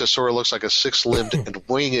alien race that sort of looks like a 6-limbed and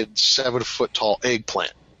winged 7-foot-tall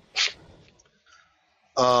eggplant.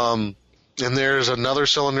 And there's another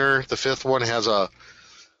cylinder. The fifth one has a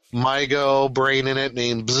Mygo brain in it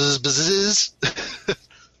named Bzz.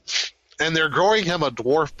 And they're growing him a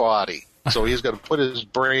dwarf body. So he's going to put his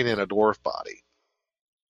brain in a dwarf body.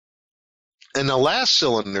 And the last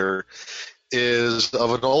cylinder is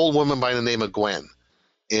of an old woman by the name of Gwen.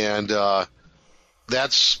 And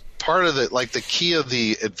that's part of the key of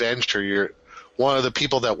the adventure. One of the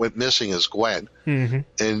people that went missing is Gwen.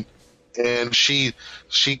 Mm-hmm. And she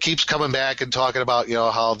keeps coming back and talking about,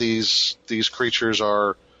 how these creatures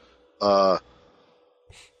are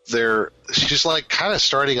she's like kind of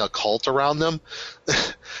starting a cult around them.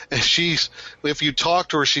 And if you talk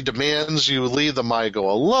to her, she demands you leave the Mygo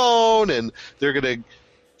alone, and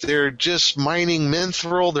they're just mining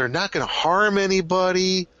Mithril. They're not going to harm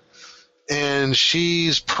anybody. And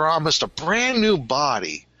she's promised a brand new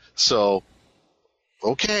body. So,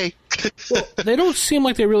 okay. Well, they don't seem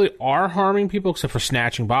like they really are harming people except for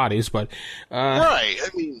snatching bodies, but right. I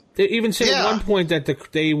mean, they even say at one point that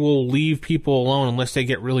they will leave people alone unless they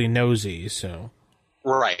get really nosy. So,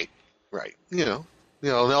 right. You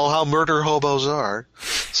know how murder hobos are.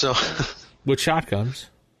 So, with shotguns.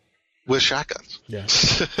 Yeah.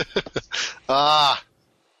 I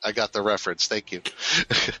got the reference. Thank you.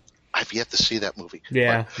 I've yet to see that movie.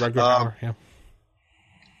 Yeah, Rutger Hauer. Yeah.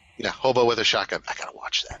 Yeah, hobo with a shotgun. I gotta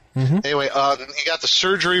watch that. Mm-hmm. Anyway, you got the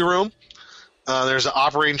surgery room. There's an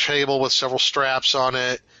operating table with several straps on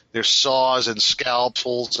it. There's saws and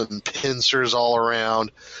scalpels and pincers all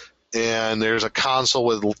around. And there's a console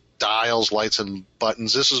with dials, lights, and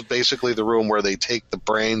buttons. This is basically the room where they take the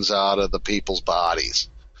brains out of the people's bodies.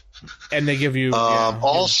 And they give you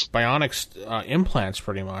also bionic implants,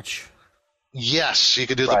 pretty much. Yes, you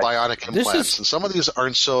can do the bionic implants, and some of these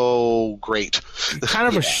aren't so great. Kind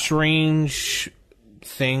of a strange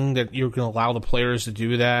thing that you're going to allow the players to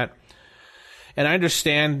do that. And I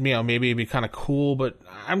understand, maybe it'd be kind of cool, but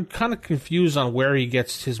I'm kind of confused on where he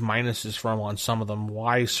gets his minuses from on some of them.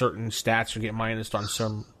 Why certain stats are get minused on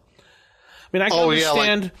some. I mean, I can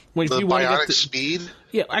understand when the you want to bionic get the speed.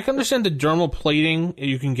 Yeah, I can understand the dermal plating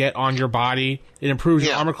you can get on your body. It improves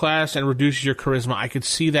your armor class and reduces your charisma. I could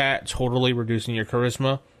see that totally reducing your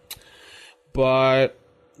charisma. But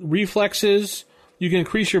reflexes, you can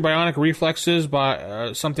increase your bionic reflexes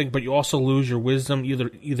by something, but you also lose your wisdom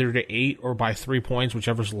either to 8 or by 3 points,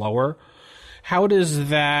 whichever's lower. How does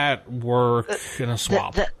that work in a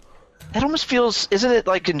swap? That almost feels, isn't it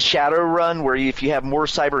like in Shadowrun where if you have more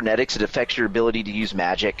cybernetics, it affects your ability to use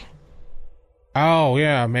magic? Oh,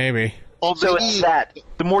 yeah, maybe. So it's that.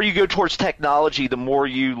 The more you go towards technology, the more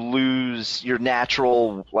you lose your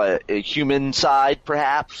natural human side,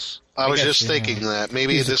 perhaps. I was just thinking that.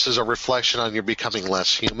 Maybe this is a reflection on your becoming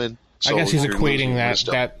less human. So I guess he's equating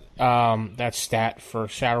that stat for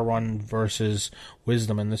Shadowrun versus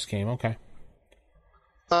wisdom in this game. Okay.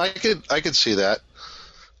 I could see that.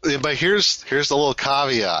 But here's the little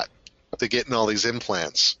caveat to getting all these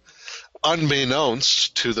implants.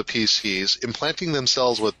 Unbeknownst to the PCs, implanting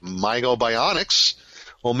themselves with Mygo Bionics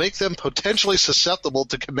will make them potentially susceptible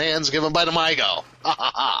to commands given by the Mygo.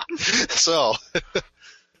 So,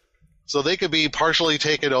 So they could be partially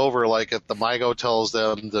taken over, like if the Mygo tells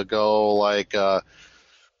them to go, like, I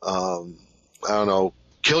don't know,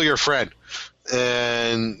 kill your friend.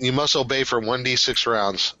 And you must obey for 1d6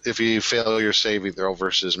 rounds if you fail your saving throw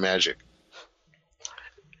versus magic.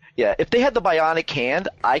 Yeah, if they had the bionic hand,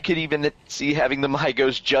 I could even see having the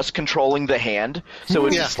Mygos just controlling the hand. So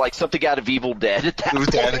it's like something out of Evil Dead at that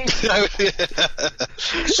point.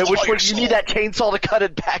 At which point you need that chainsaw to cut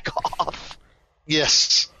it back off.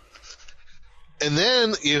 Yes. And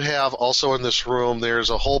then you have also in this room, there's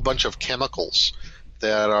a whole bunch of chemicals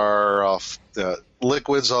that are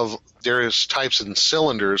liquids of various types and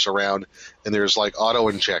cylinders around, and there's like auto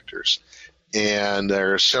injectors. And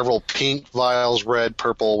there's several pink vials, red,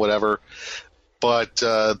 purple, whatever. But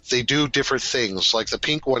they do different things. Like the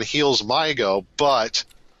pink one heals Mygo, but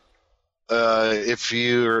if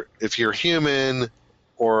you're human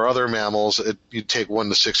or other mammals, you take 1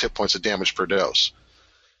 to 6 hit points of damage per dose.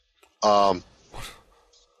 And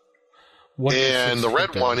the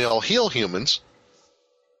red one, it'll heal humans.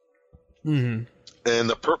 Mm-hmm. And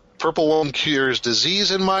the purple one cures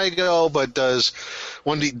disease in Mygo, but does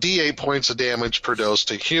 1d8 points of damage per dose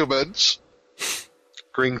to humans.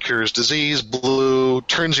 Green cures disease. Blue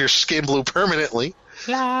turns your skin blue permanently.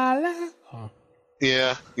 La la. Oh.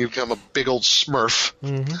 Yeah, you become a big old Smurf.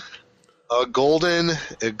 Mm-hmm. Golden,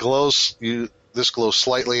 it glows. This glows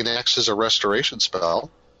slightly and acts as a restoration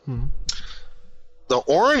spell. Mm-hmm. The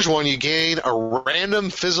orange one, you gain a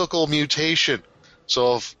random physical mutation.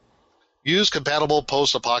 So use compatible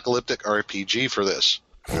post-apocalyptic RPG for this.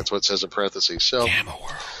 That's what it says in parentheses. So, Gamma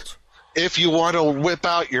World. If you want to whip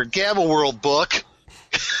out your Gamma World book,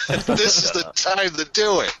 this is the time to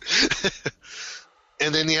do it.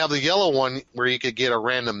 And then you have the yellow one where you could get a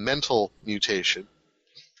random mental mutation.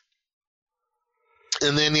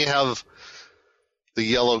 And then you have the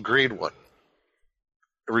yellow-green one.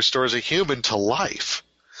 It restores a human to life.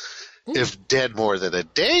 If dead more than a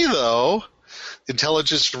day, though,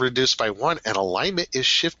 intelligence is reduced by 1 and alignment is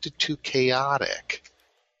shifted to chaotic.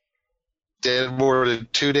 Dead more than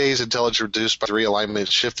 2 days, intelligence reduced by 3, alignment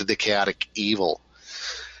is shifted to chaotic evil.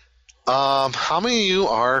 How many of you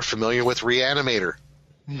are familiar with Reanimator?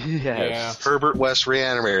 Yes. Yeah. Herbert West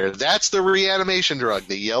Reanimator. That's the reanimation drug,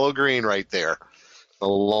 the yellow-green right there. The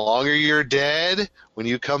longer you're dead, when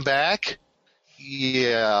you come back,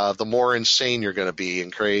 the more insane you're going to be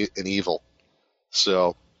and evil.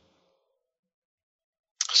 So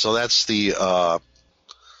that's the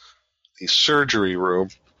surgery room.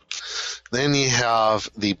 Then you have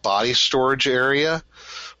the body storage area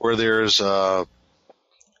where there's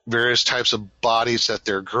various types of bodies that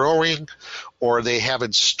they're growing or they have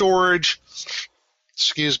in storage.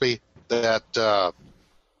 Excuse me. That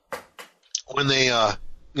when they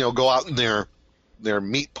go out in their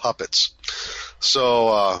meat puppets.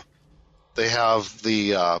 So they have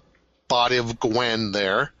the body of Gwen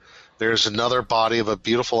there. There's another body of a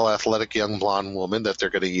beautiful, athletic young blonde woman that they're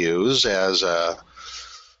going to use as a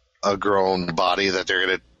grown body that they're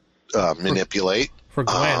going to manipulate. For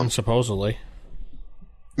Gwen, supposedly.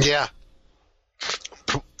 Yeah.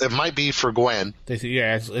 It might be for Gwen.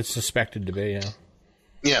 It's suspected to be, yeah.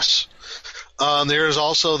 Yes. There's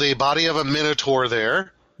also the body of a Minotaur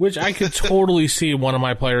there. Which I could totally see one of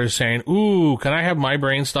my players saying, ooh, can I have my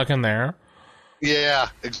brain stuck in there? Yeah,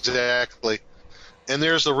 exactly. And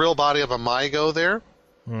there's the real body of a Mygo there.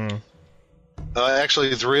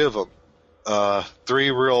 Actually, 3 of them. 3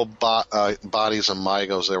 real bodies of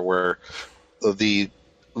Mygos there where the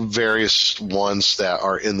various ones that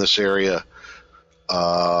are in this area,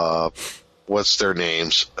 what's their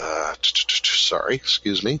names? Sorry,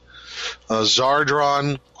 excuse me.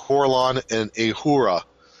 Zardron, Corlon, and Ahura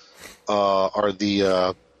are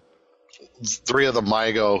the 3 of the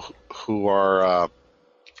Mygo who are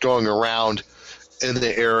going around in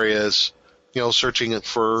the areas, searching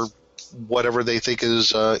for whatever they think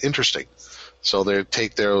is interesting. So they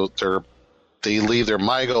take they leave their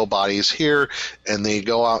Mygo bodies here, and they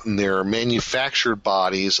go out in their manufactured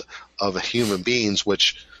bodies of human beings.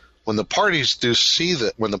 Which, when the party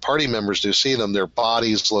members do see them, their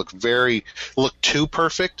bodies look too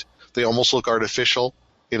perfect. They almost look artificial,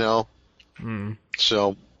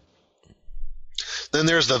 So then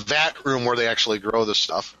there's the vat room where they actually grow the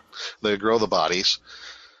stuff. They grow the bodies.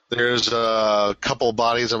 There's a couple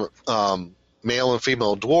bodies of male and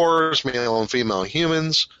female dwarves, male and female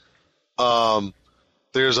humans.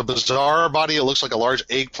 There's a bizarre body. It looks like a large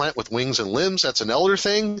eggplant with wings and limbs. That's an elder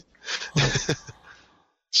thing.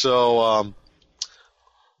 So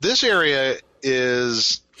this area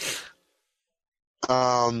is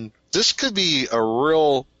this could be a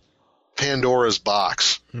real Pandora's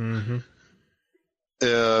box. Mm-hmm.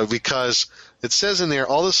 because it says in there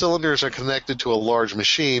all the cylinders are connected to a large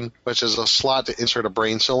machine, which is a slot to insert a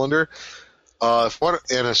brain cylinder. If one is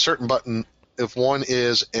and a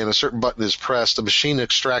certain button is pressed, the machine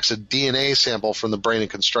extracts a DNA sample from the brain and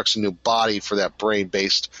constructs a new body for that brain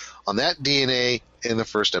based on that DNA in the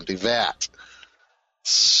first empty vat.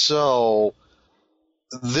 So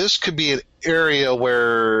this could be an area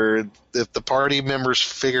where if the party members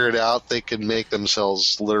figure it out, they can make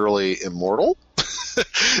themselves literally immortal.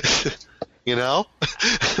 You know?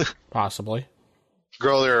 Possibly.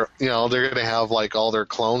 Grow their, they're going to have like all their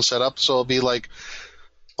clones set up. So it'll be like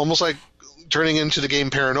almost like turning into the game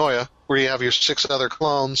Paranoia, where you have your 6 other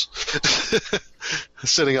clones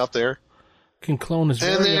sitting up there. Can clone his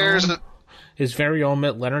very own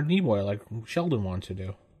Leonard Nimoy, like Sheldon wanted to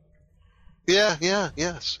do.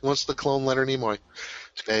 Yes. Wants to clone Leonard Nimoy.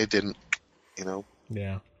 Today didn't,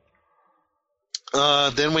 Yeah.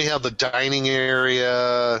 Then we have the dining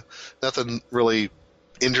area. Nothing really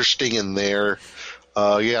interesting in there.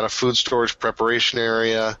 You got a food storage preparation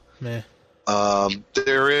area. Meh.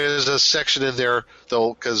 There is a section in there,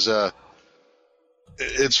 though, because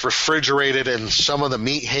it's refrigerated, and some of the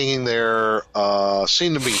meat hanging there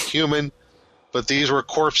seem to be human, but these were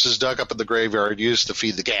corpses dug up in the graveyard used to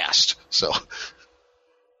feed the ghast. So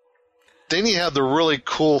then you have the really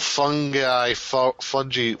cool fungi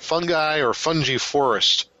forest,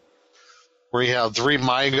 where you have 3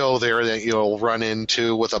 Mygo there that you'll run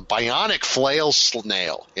into with a bionic flail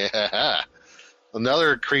snail. Yeah.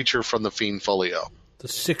 Another creature from the Fiend Folio. The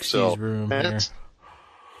 60s room here.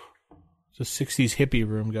 The 60s hippie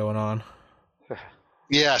room going on.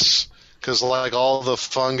 Yes, because like all the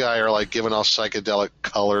fungi are like giving off psychedelic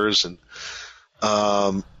colors, and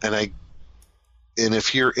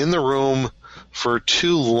if you're in the room for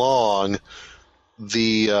too long,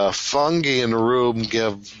 the fungi in the room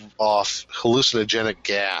give off hallucinogenic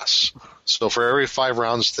gas. So for every 5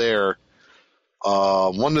 rounds there,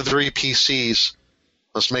 1 to 3 PCs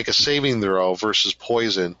must make a saving throw versus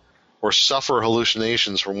poison or suffer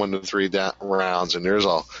hallucinations for 1 to 3 rounds. And there's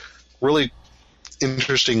a really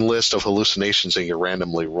interesting list of hallucinations that you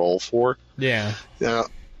randomly roll for. Yeah.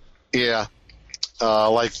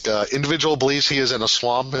 Individual believes he is in a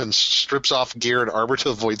swamp and strips off gear and armor to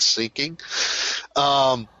avoid sinking.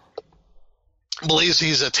 Believes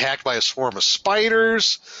he's attacked by a swarm of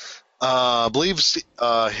spiders. Believes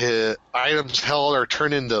his items held are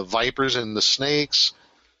turned into vipers and the snakes.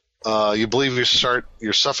 You believe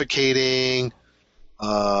you're suffocating.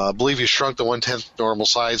 Believe you shrunk to 1/10 normal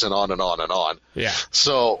size, and on and on and on. Yeah.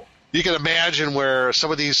 So you can imagine where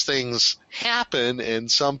some of these things happen,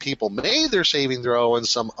 and some people made their saving throw, and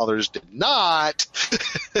some others did not.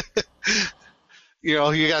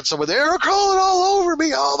 You got someone there crawling all over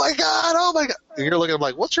me. Oh my god! And you're looking at them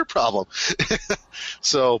like, what's your problem?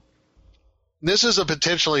 So this is a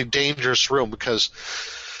potentially dangerous room because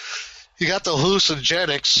you got the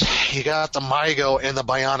hallucinogenics, you got the Mygo, and the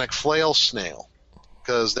bionic flail snail.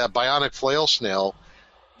 Because that bionic flail snail,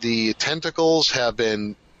 the tentacles have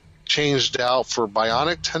been changed out for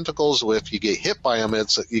bionic tentacles. If you get hit by them,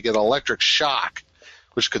 you get electric shock,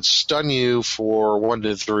 which could stun you for 1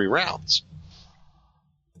 to 3 rounds.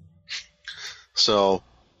 So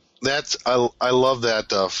I love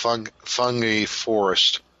that fungi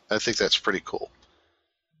forest. I think that's pretty cool.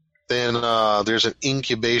 Then there's an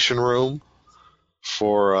incubation room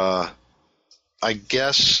for, I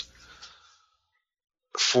guess,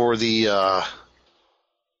 for the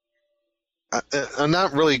I'm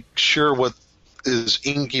not really sure what is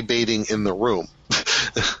incubating in the room.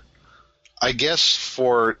 I guess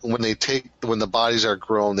for when the bodies are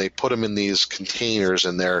grown, they put them in these containers,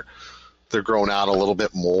 and they're grown out a little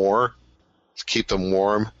bit more to keep them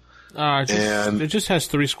warm. It just has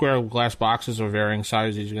 3 square glass boxes of varying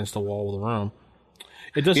sizes against the wall of the room.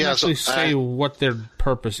 It doesn't actually say what their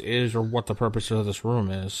purpose is or what the purpose of this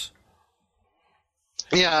room is.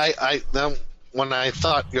 Yeah, when I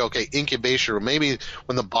thought, okay, incubation room, maybe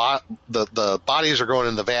when the bodies are going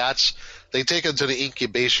in the vats, they take them to the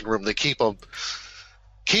incubation room. They keep them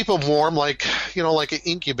warm, like an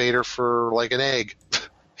incubator for like an egg.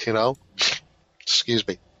 Excuse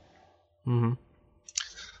me. Mm-hmm.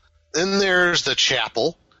 Then there's the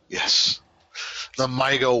chapel. Yes, the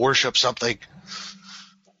Mygo worship something.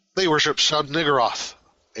 They worship Sub-Niggurath,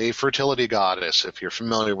 a fertility goddess, if you're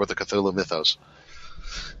familiar with the Cthulhu mythos.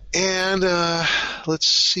 And let's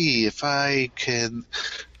see if I can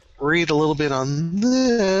read a little bit on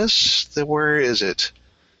this. Where is it?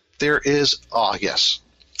 There's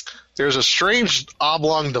a strange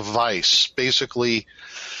oblong device. Basically,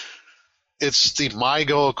 it's the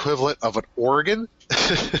Mygo equivalent of an organ.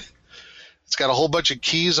 It's got a whole bunch of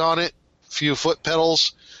keys on it, a few foot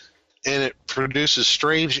pedals, and it produces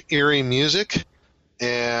strange, eerie music.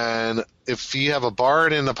 And if you have a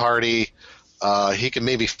bard in the party, he can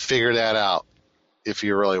maybe figure that out if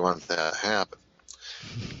you really want that to happen.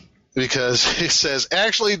 Because he says,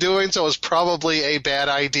 actually doing so is probably a bad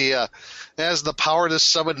idea. It has the power to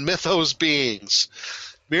summon mythos beings.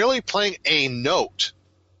 Merely playing a note,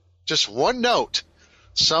 just one note,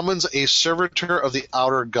 summons a servitor of the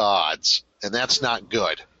outer gods. And that's not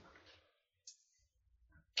good.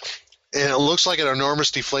 And it looks like an enormous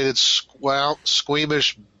deflated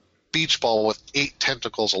squeamish beach ball with 8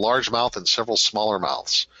 tentacles, a large mouth, and several smaller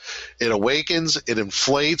mouths. It awakens, it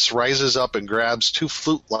inflates, rises up, and grabs 2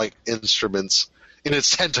 flute-like instruments in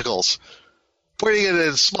its tentacles, putting it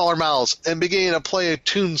in smaller mouths, and beginning to play a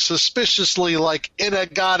tune suspiciously like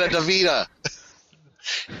In-A-Gadda-Da-Vida.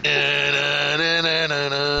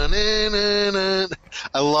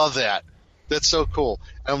 I love that. That's so cool.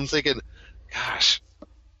 I'm thinking, gosh,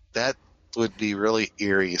 that would be really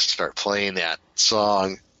eerie to start playing that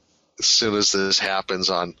song as soon as this happens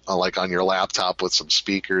on your laptop with some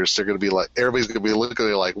speakers. They're going to be like, everybody's going to be looking at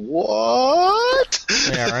you like, what?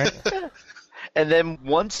 Yeah, right. And then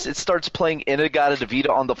once it starts playing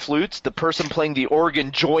In-A-Gadda-Da-Vida on the flutes, the person playing the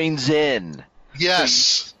organ joins in.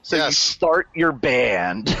 Yes. So you start your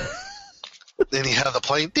band. Then you have the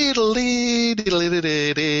playing diddly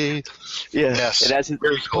diddly. Yeah. Yes. And as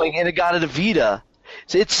it's playing In-A-Gadda-Da-Vida,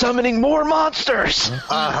 it's summoning more monsters.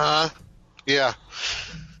 Yeah.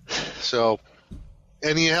 So,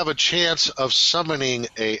 and you have a chance of summoning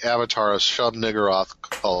a avatar of Shub-Niggurath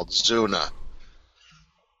called Zuna.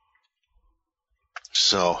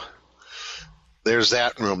 So, there's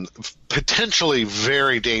that room. Potentially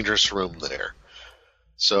very dangerous room there.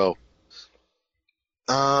 So,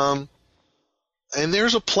 and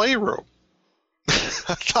there's a playroom. I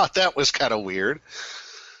thought that was kind of weird.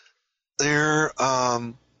 They have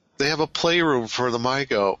a playroom for the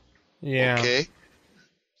MyGo. Yeah. Okay.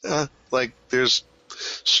 Like there's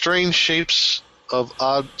strange shaped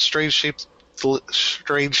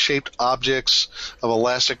objects of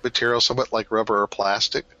elastic material, somewhat like rubber or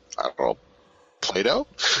plastic. I don't know, Play-Doh.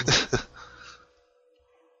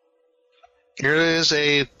 Here is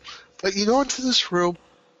but you go into this room,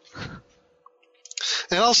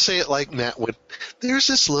 and I'll say it like Matt would. There's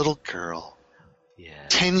this little girl,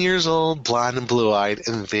 10 years old, blonde and blue-eyed,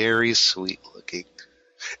 and very sweet-looking.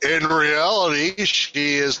 In reality,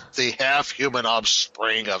 she is the half-human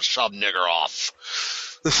offspring of Shub-Niggurath.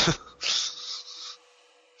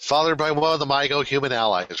 Fathered by one of the MyGo human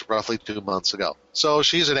allies roughly 2 months ago. So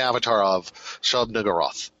she's an avatar of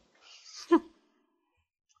Shub-Niggurath.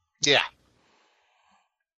 Yeah.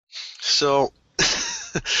 So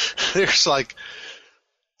there's like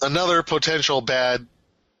another potential bad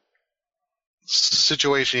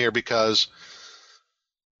situation here because,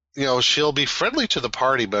 you know, she'll be friendly to the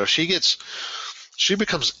party, but if she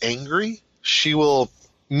becomes angry, she will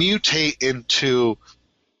mutate into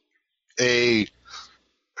a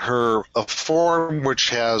form which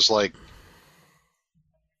has like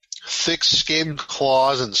thick skinned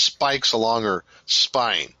claws and spikes along her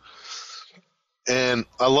spine. And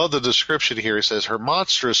I love the description here. It says her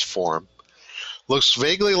monstrous form looks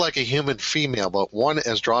vaguely like a human female, but one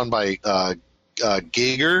as drawn by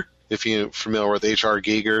Giger, if you're familiar with H.R.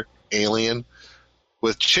 Giger, Alien,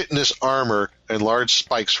 with chitinous armor and large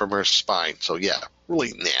spikes from her spine. So, yeah,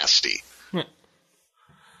 really nasty.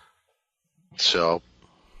 So,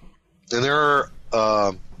 and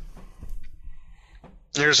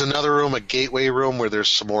there's another room, a gateway room, where there's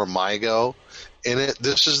some more MyGo in it.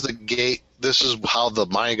 This is the gate. This is how the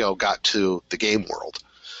MyGo got to the game world.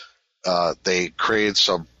 They created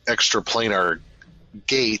some extra planar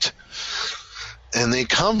gate, and they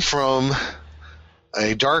come from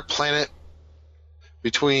a dark planet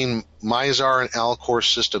between Mizar and Alcor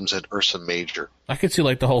systems at Ursa Major. I could see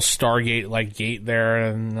like the whole Stargate like gate there,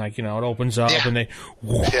 and like, you know, it opens up and they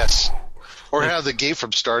yes, or have the gate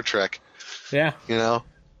from Star Trek. Yeah, you know,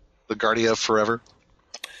 the Guardia of Forever.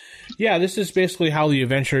 Yeah, this is basically how the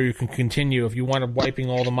adventure can continue. If you want to wiping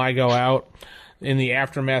all the MyGo out, in the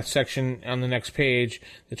aftermath section on the next page,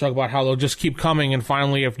 they talk about how they'll just keep coming, and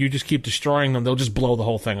finally, if you just keep destroying them, they'll just blow the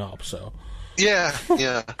whole thing up. So, yeah.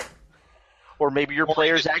 Or maybe your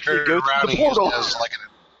players actually go through the portal.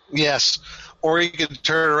 Yes. Or you can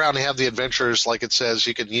turn it around and have the adventures, like it says,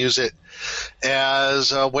 you can use it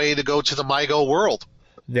as a way to go to the MyGo world.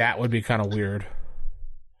 That would be kind of weird.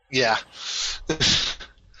 Yeah.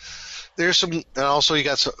 There's some, and also you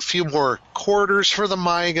got a few more quarters for the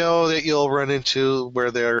MyGo that you'll run into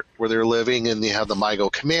where they're living, and you have the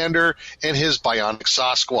MyGo commander and his bionic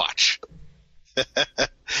Sasquatch.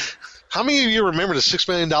 How many of you remember the $6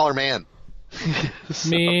 Million Man?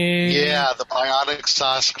 Me. Yeah, the Bionic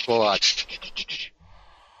Sasquatch.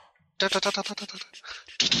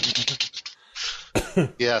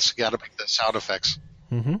 Yes, you got to make the sound effects.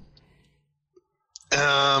 Mm-hmm.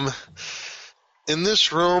 In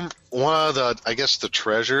this room, one of the, I guess, the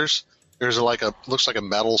treasures, there's looks like a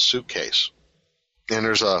metal suitcase, and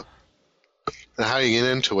and how you get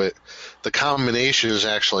into it, the combination is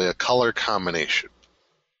actually a color combination.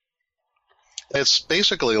 It's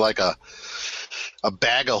basically like a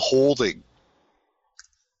bag of holding,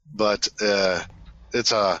 but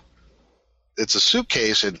it's a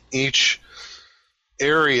suitcase in each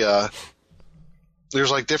area.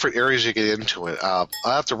 There's like different areas you get into it. I'll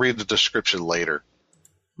have to read the description later.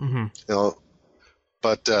 Mm-hmm.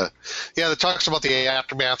 But it talks about the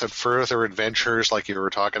aftermath and further adventures, like you were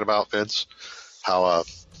talking about, Vince. How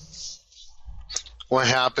what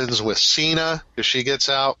happens with Cena if she gets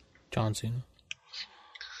out? John Cena.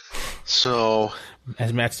 So,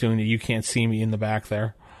 as Matt's doing it, you can't see me in the back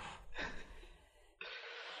there.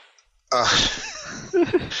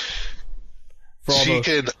 She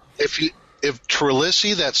could, if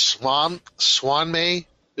Trelisi, that Swan May,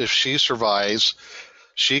 if she survives,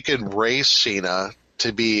 she can raise Cena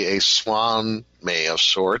to be a Swan May of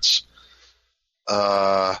sorts.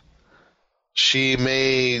 She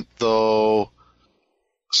may, though,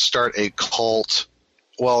 start a cult.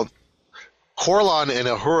 Well, Corlon and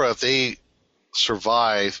Ahura, if they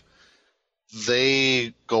survive,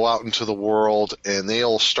 they go out into the world and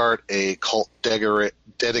they'll start a cult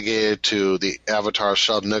dedicated to the Avatar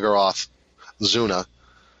Shub Niggurath Zuna.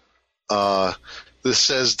 This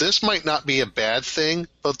says this might not be a bad thing,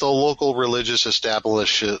 but the local religious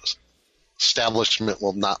establishment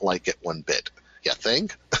will not like it one bit. You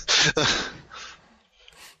think?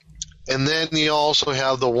 And then you also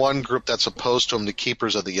have the one group that's opposed to him, the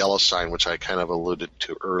Keepers of the Yellow Sign, which I kind of alluded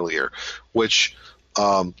to earlier, which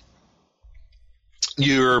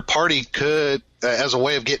your party could, as a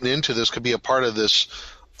way of getting into this, could be a part of this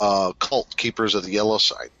cult, Keepers of the Yellow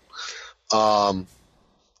Sign.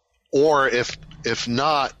 Or if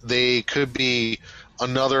not, they could be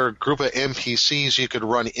another group of NPCs you could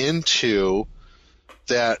run into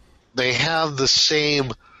that they have the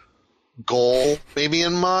same goal maybe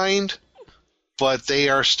in mind, but they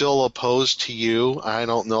are still opposed to you. I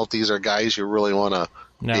don't know if these are guys you really want to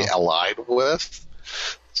be allied with.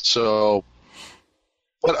 So,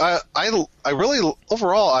 but I really,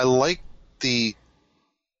 overall, I like this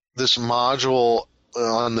module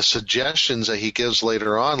on the suggestions that he gives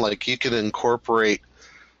later on. Like, you can incorporate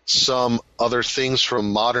some other things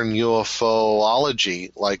from modern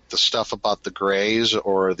UFOlogy, like the stuff about the Greys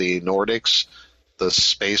or the Nordics, the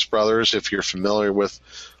Space Brothers, if you're familiar with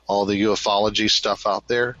all the ufology stuff out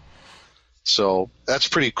there. So that's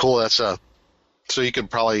pretty cool. So you can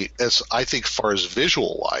probably, I think, as far as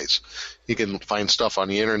visual wise, you can find stuff on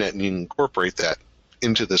the internet and you can incorporate that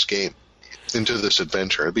into this game, into this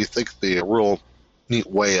adventure. I think it'd be a real neat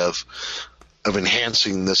way of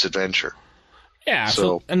enhancing this adventure. Yeah,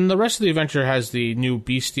 so and the rest of the adventure has the new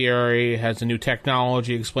bestiary, has the new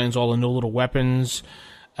technology, explains all the new little weapons.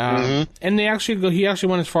 And he actually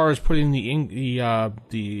went as far as putting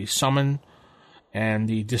the summon and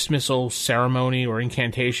the dismissal ceremony or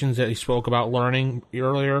incantations that he spoke about learning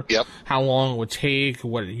earlier. Yep. How long it would take,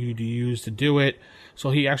 what you'd use to do it. So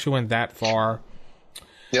he actually went that far.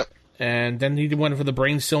 Yep. And then he went for the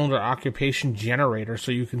brain cylinder occupation generator,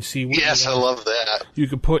 so you can see. Yes, I love that. You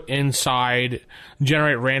could put inside,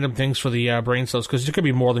 generate random things for the brain cells, because there could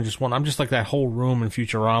be more than just one. I'm just like that whole room in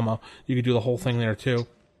Futurama. You could do the whole thing there too.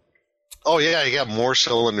 Oh yeah, you got more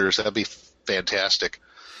cylinders. That'd be fantastic.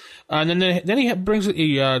 And then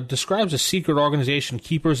he describes a secret organization,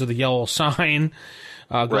 Keepers of the Yellow Sign.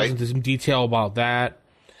 Goes into some detail about that.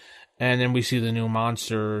 And then we see the new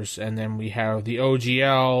monsters, and then we have the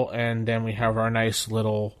OGL, and then we have our nice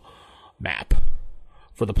little map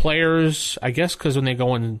for the players, I guess, because when they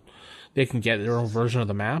go in, they can get their own version of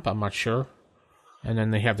the map. I'm not sure. And then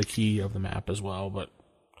they have the key of the map as well, but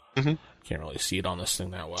can't really see it on this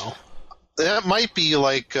thing that well. That might be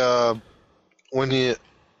like when you,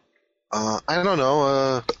 I don't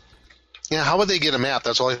know, how would they get a map?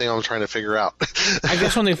 That's the only thing I'm trying to figure out. I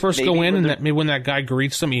guess when they first go in and when that guy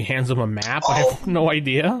greets them, he hands them a map. I have no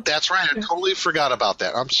idea. That's right. I totally forgot about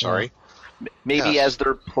that. I'm sorry. Maybe as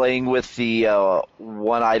they're playing with the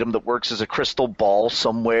one item that works as a crystal ball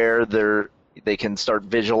somewhere, they can start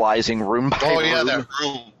visualizing room by room. Oh, yeah, that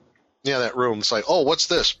room. Yeah, that room. It's like, oh, what's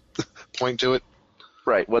this? Point to it.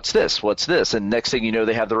 Right, what's this? What's this? And next thing you know,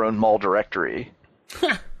 they have their own mall directory.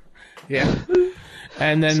 Yeah.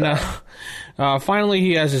 And then Finally,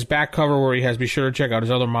 he has his back cover where he has, be sure to check out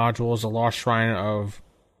his other modules, The Lost Shrine of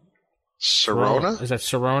Sirona? Is that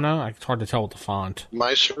Sirona? It's hard to tell with the font.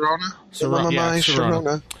 My Sirona?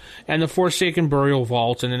 Sirona. And the Forsaken Burial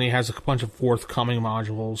Vault, and then he has a bunch of forthcoming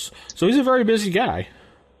modules. So he's a very busy guy.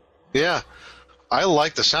 Yeah. I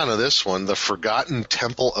like the sound of this one, The Forgotten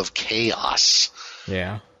Temple of Chaos.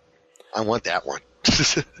 Yeah. I want that one.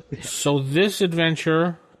 So this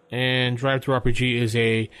adventure in Drive-Thru-RPG is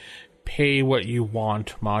a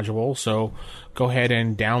pay-what-you-want module, so go ahead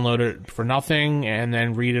and download it for nothing and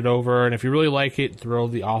then read it over, and if you really like it, throw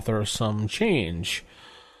the author some change.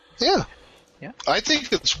 Yeah. I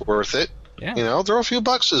think it's worth it. Yeah. You know, throw a few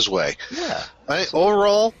bucks his way. Yeah.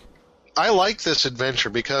 Overall, I like this adventure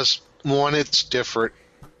because, one, it's different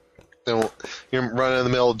than your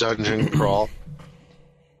run-of-the-mill dungeon crawl.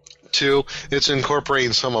 2, it's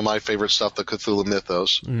incorporating some of my favorite stuff, the Cthulhu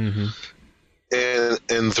mythos. Mm-hmm.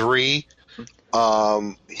 And 3,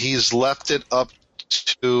 he's left it up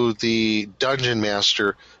to the dungeon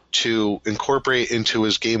master to incorporate into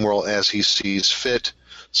his game world as he sees fit.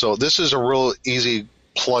 So this is a real easy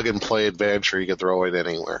plug-and-play adventure you can throw it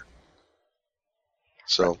anywhere.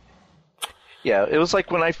 So, yeah, it was like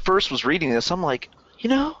when I first was reading this, I'm like,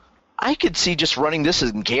 I could see just running this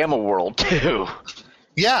in Gamma World, too.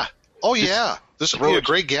 Yeah. Oh, yeah. This would be a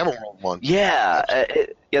great Gamma World one. Yeah.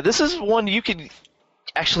 This is one you could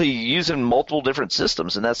actually use in multiple different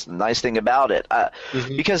systems, and that's the nice thing about it.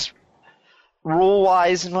 Because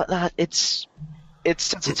rule-wise and whatnot, since it's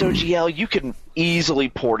OGL, you can easily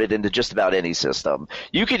port it into just about any system.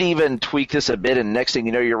 You could even tweak this a bit, and next thing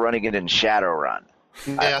you know, you're running it in Shadowrun.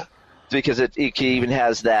 Yeah. Because it even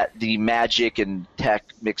has the magic and tech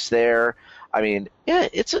mix there. I mean, yeah,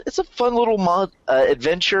 it's a fun little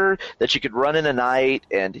adventure that you could run in a night,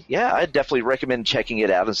 and yeah, I'd definitely recommend checking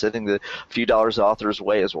it out and sending the few dollars author's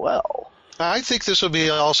way as well. I think this would be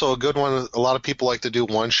also a good one. A lot of people like to do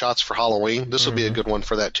one-shots for Halloween. This would be a good one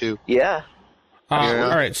for that, too. Yeah. All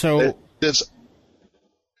right, so...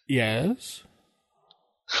 Yes?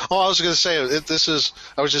 Oh, I was going to say,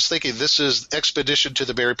 I was just thinking, this is Expedition to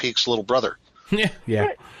the Bear Peak's little brother. Yeah.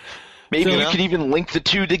 Maybe you could even link the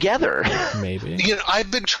two together. Maybe.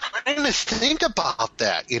 I've been trying to think about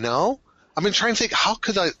that, I've been trying to think, how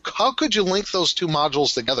could you link those two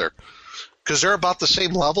modules together? Because they're about the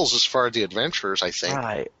same levels as far as the adventures, I think.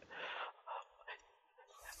 Right.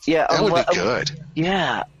 Yeah. That would be good.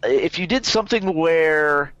 Yeah. If you did something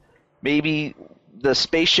where maybe the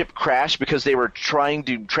spaceship crashed because they were trying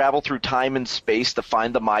to travel through time and space to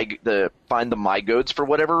find the Mygodes for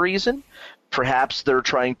whatever reason, perhaps they're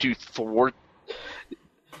trying to thwart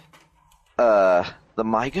the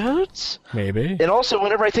Mygodes? Maybe. And also,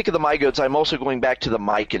 whenever I think of the Mygodes, I'm also going back to the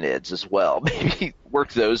Myconids as well. Maybe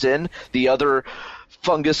work those in. The other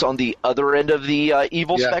fungus on the other end of the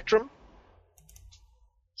evil spectrum.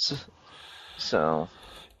 So.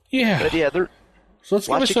 Yeah. But yeah, they're... So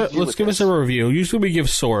let's give us a review. Usually we give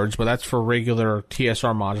swords, but that's for regular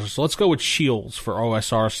TSR modules. So let's go with shields for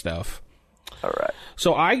OSR stuff. All right.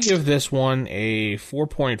 So I give this one a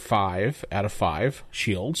 4.5 out of 5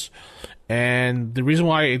 shields. And the reason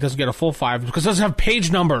why it doesn't get a full 5 is because it doesn't have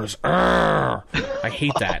page numbers. I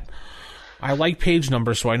hate that. I like page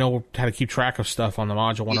numbers so I know how to keep track of stuff on the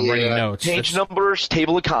module when I'm writing notes. Page numbers,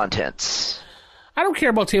 table of contents. I don't care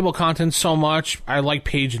about table of contents so much. I like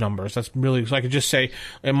page numbers. That's really, so I could just say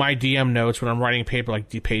in my DM notes when I'm writing paper, like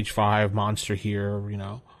page 5, monster here,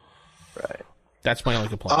 Right. That's my only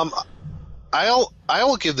complaint.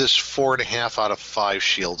 I'll give this 4.5 out of 5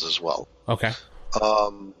 shields as well. Okay.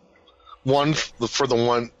 One for the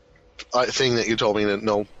one thing that you told me that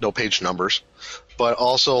no page numbers, but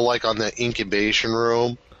also like on the incubation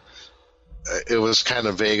room, it was kind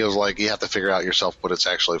of vague. It was like you have to figure out yourself what it's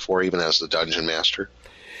actually for, even as the dungeon master.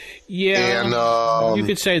 Yeah, and you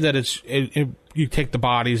could say that you take the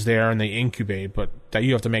bodies there and they incubate, but that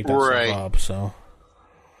you have to make that stuff up. So,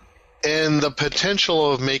 and the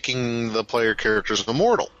potential of making the player characters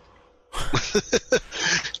immortal,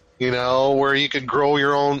 where you could grow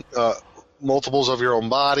your own multiples of your own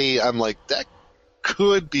body. I'm like, that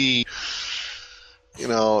could be.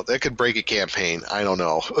 That could break a campaign. I don't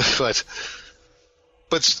know, but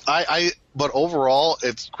overall,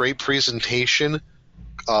 it's great presentation,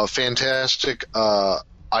 fantastic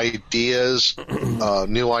ideas,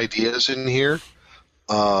 new ideas in here,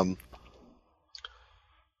 and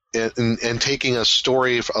taking a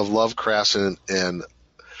story of Lovecraft and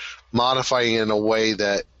modifying it in a way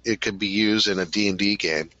that it could be used in a D&D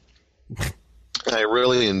game. I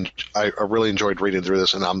really enjoyed reading through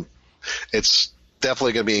this, and it's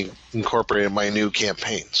definitely going to be incorporated in my new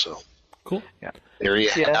campaign. So cool. Yeah. There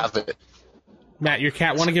you have it. Matt, your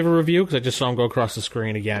cat want to give a review? Because I just saw him go across the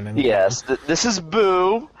screen again. And, yes, this is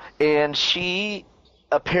Boo, and she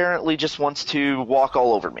apparently just wants to walk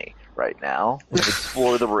all over me right now and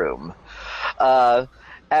explore the room.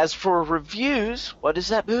 As for reviews, what is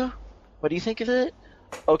that, Boo? What do you think of it?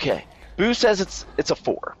 Okay. Boo says it's a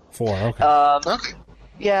 4. 4, okay. Okay.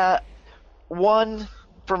 Yeah, 1,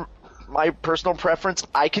 from my personal preference,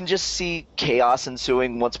 I can just see chaos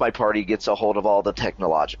ensuing once my party gets a hold of all the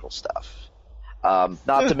technological stuff.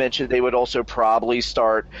 Not to mention, they would also probably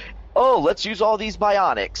start, let's use all these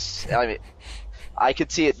bionics. I mean, I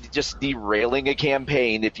could see it just derailing a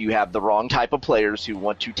campaign if you have the wrong type of players who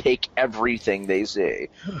want to take everything they see.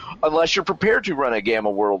 Unless you're prepared to run a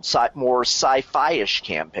Gamma World more sci-fi-ish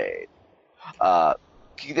campaign.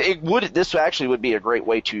 This actually would be a great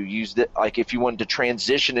way to use it. Like if you wanted to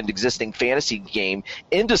transition an existing fantasy game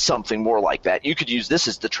into something more like that, you could use this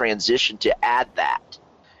as the transition to add that.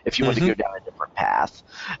 If you want to go down a different path.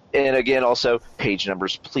 And again, also, page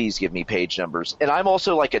numbers. Please give me page numbers. And I'm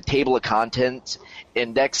also like a table of contents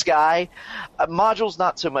index guy. Modules,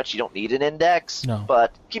 not so much. You don't need an index. No.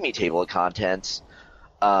 But give me a table of contents.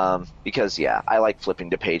 Because, yeah, I like flipping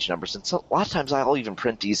to page numbers. And so a lot of times I'll even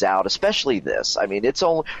print these out, especially this. I mean,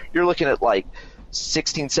 you're looking at like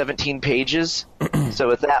 16, 17 pages. So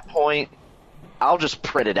at that point, I'll just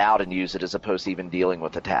print it out and use it as opposed to even dealing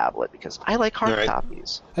with a tablet because I like hard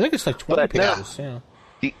copies. I think it's like 20 pages. Yeah.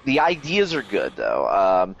 The ideas are good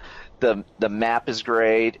though. The map is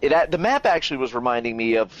great. The map actually was reminding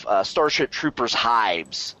me of Starship Troopers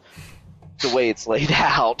Hives, the way it's laid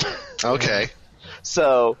out. Okay.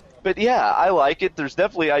 So, but yeah, I like it. There's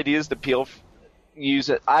definitely ideas to use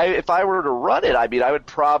it. If I were to run it, I mean, I would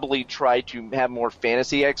probably try to have more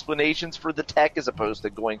fantasy explanations for the tech as opposed to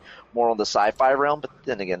going more on the sci-fi realm. But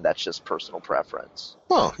then again, that's just personal preference.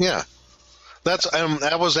 Well, yeah,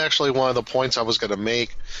 that was actually one of the points I was going to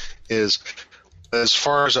make. Is as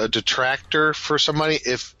far as a detractor for somebody,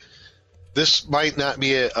 if this might not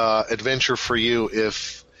be an adventure for you,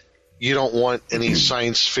 if you don't want any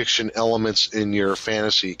science fiction elements in your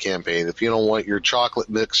fantasy campaign, if you don't want your chocolate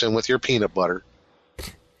mixed in with your peanut butter.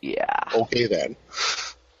 Yeah. Okay, then.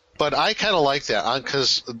 But I kind of like that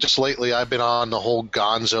because just lately I've been on the whole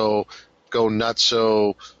Gonzo, go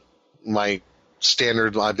nutso, my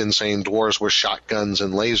standard, I've been saying dwarves with shotguns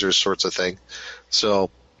and lasers sorts of thing. So,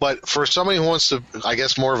 but for somebody who wants to, I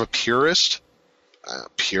guess, more of a purist,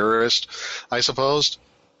 I suppose,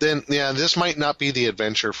 then, yeah, this might not be the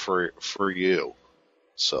adventure for you.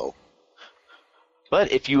 So.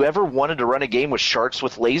 But if you ever wanted to run a game with sharks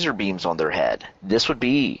with laser beams on their head, this would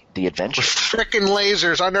be the adventure. Frickin'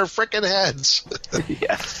 lasers on their frickin' heads.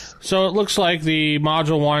 Yes. So it looks like the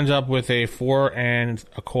module winds up with a 4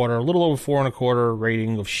 1/4, a little over 4 1/4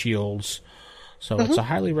 rating of shields. So it's a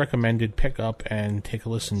highly recommended pickup and take a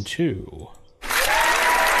listen to.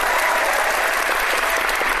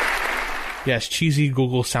 Yes, cheesy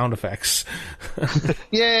Google sound effects.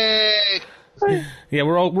 Yay! Yeah,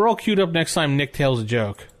 we're all queued up next time Nick tells a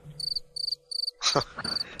joke.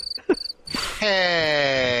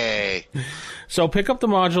 Hey. So pick up the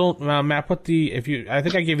module, Matt. I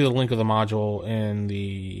think I gave you the link of the module in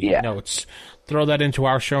the notes. Throw that into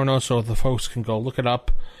our show notes so the folks can go look it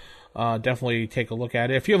up. Definitely take a look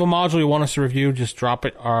at it. If you have a module you want us to review, just drop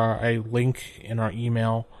it a link in our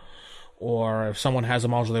email. Or if someone has a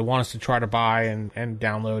module they want us to try to buy and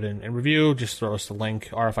download and review, just throw us the link,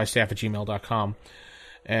 rfistaff@gmail.com.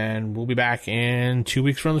 And we'll be back in 2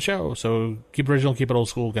 weeks from the show. So keep it original, keep it old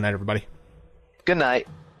school. Good night, everybody. Good night.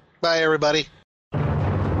 Bye, everybody.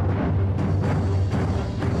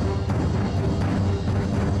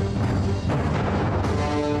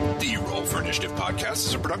 Initiative Podcast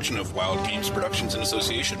is a production of Wild Games Productions in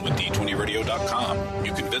association with D20Radio.com.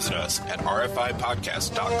 You can visit us at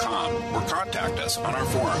RFIPodcast.com or contact us on our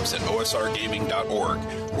forums at OSRGaming.org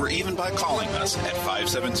or even by calling us at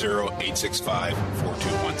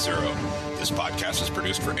 570-865-4210. This podcast is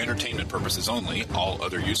produced for entertainment purposes only. All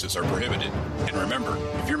other uses are prohibited. And remember,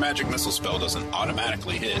 if your magic missile spell doesn't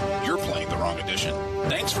automatically hit, you're playing the wrong edition.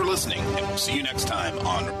 Thanks for listening, and we'll see you next time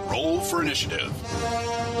on Roll for Initiative.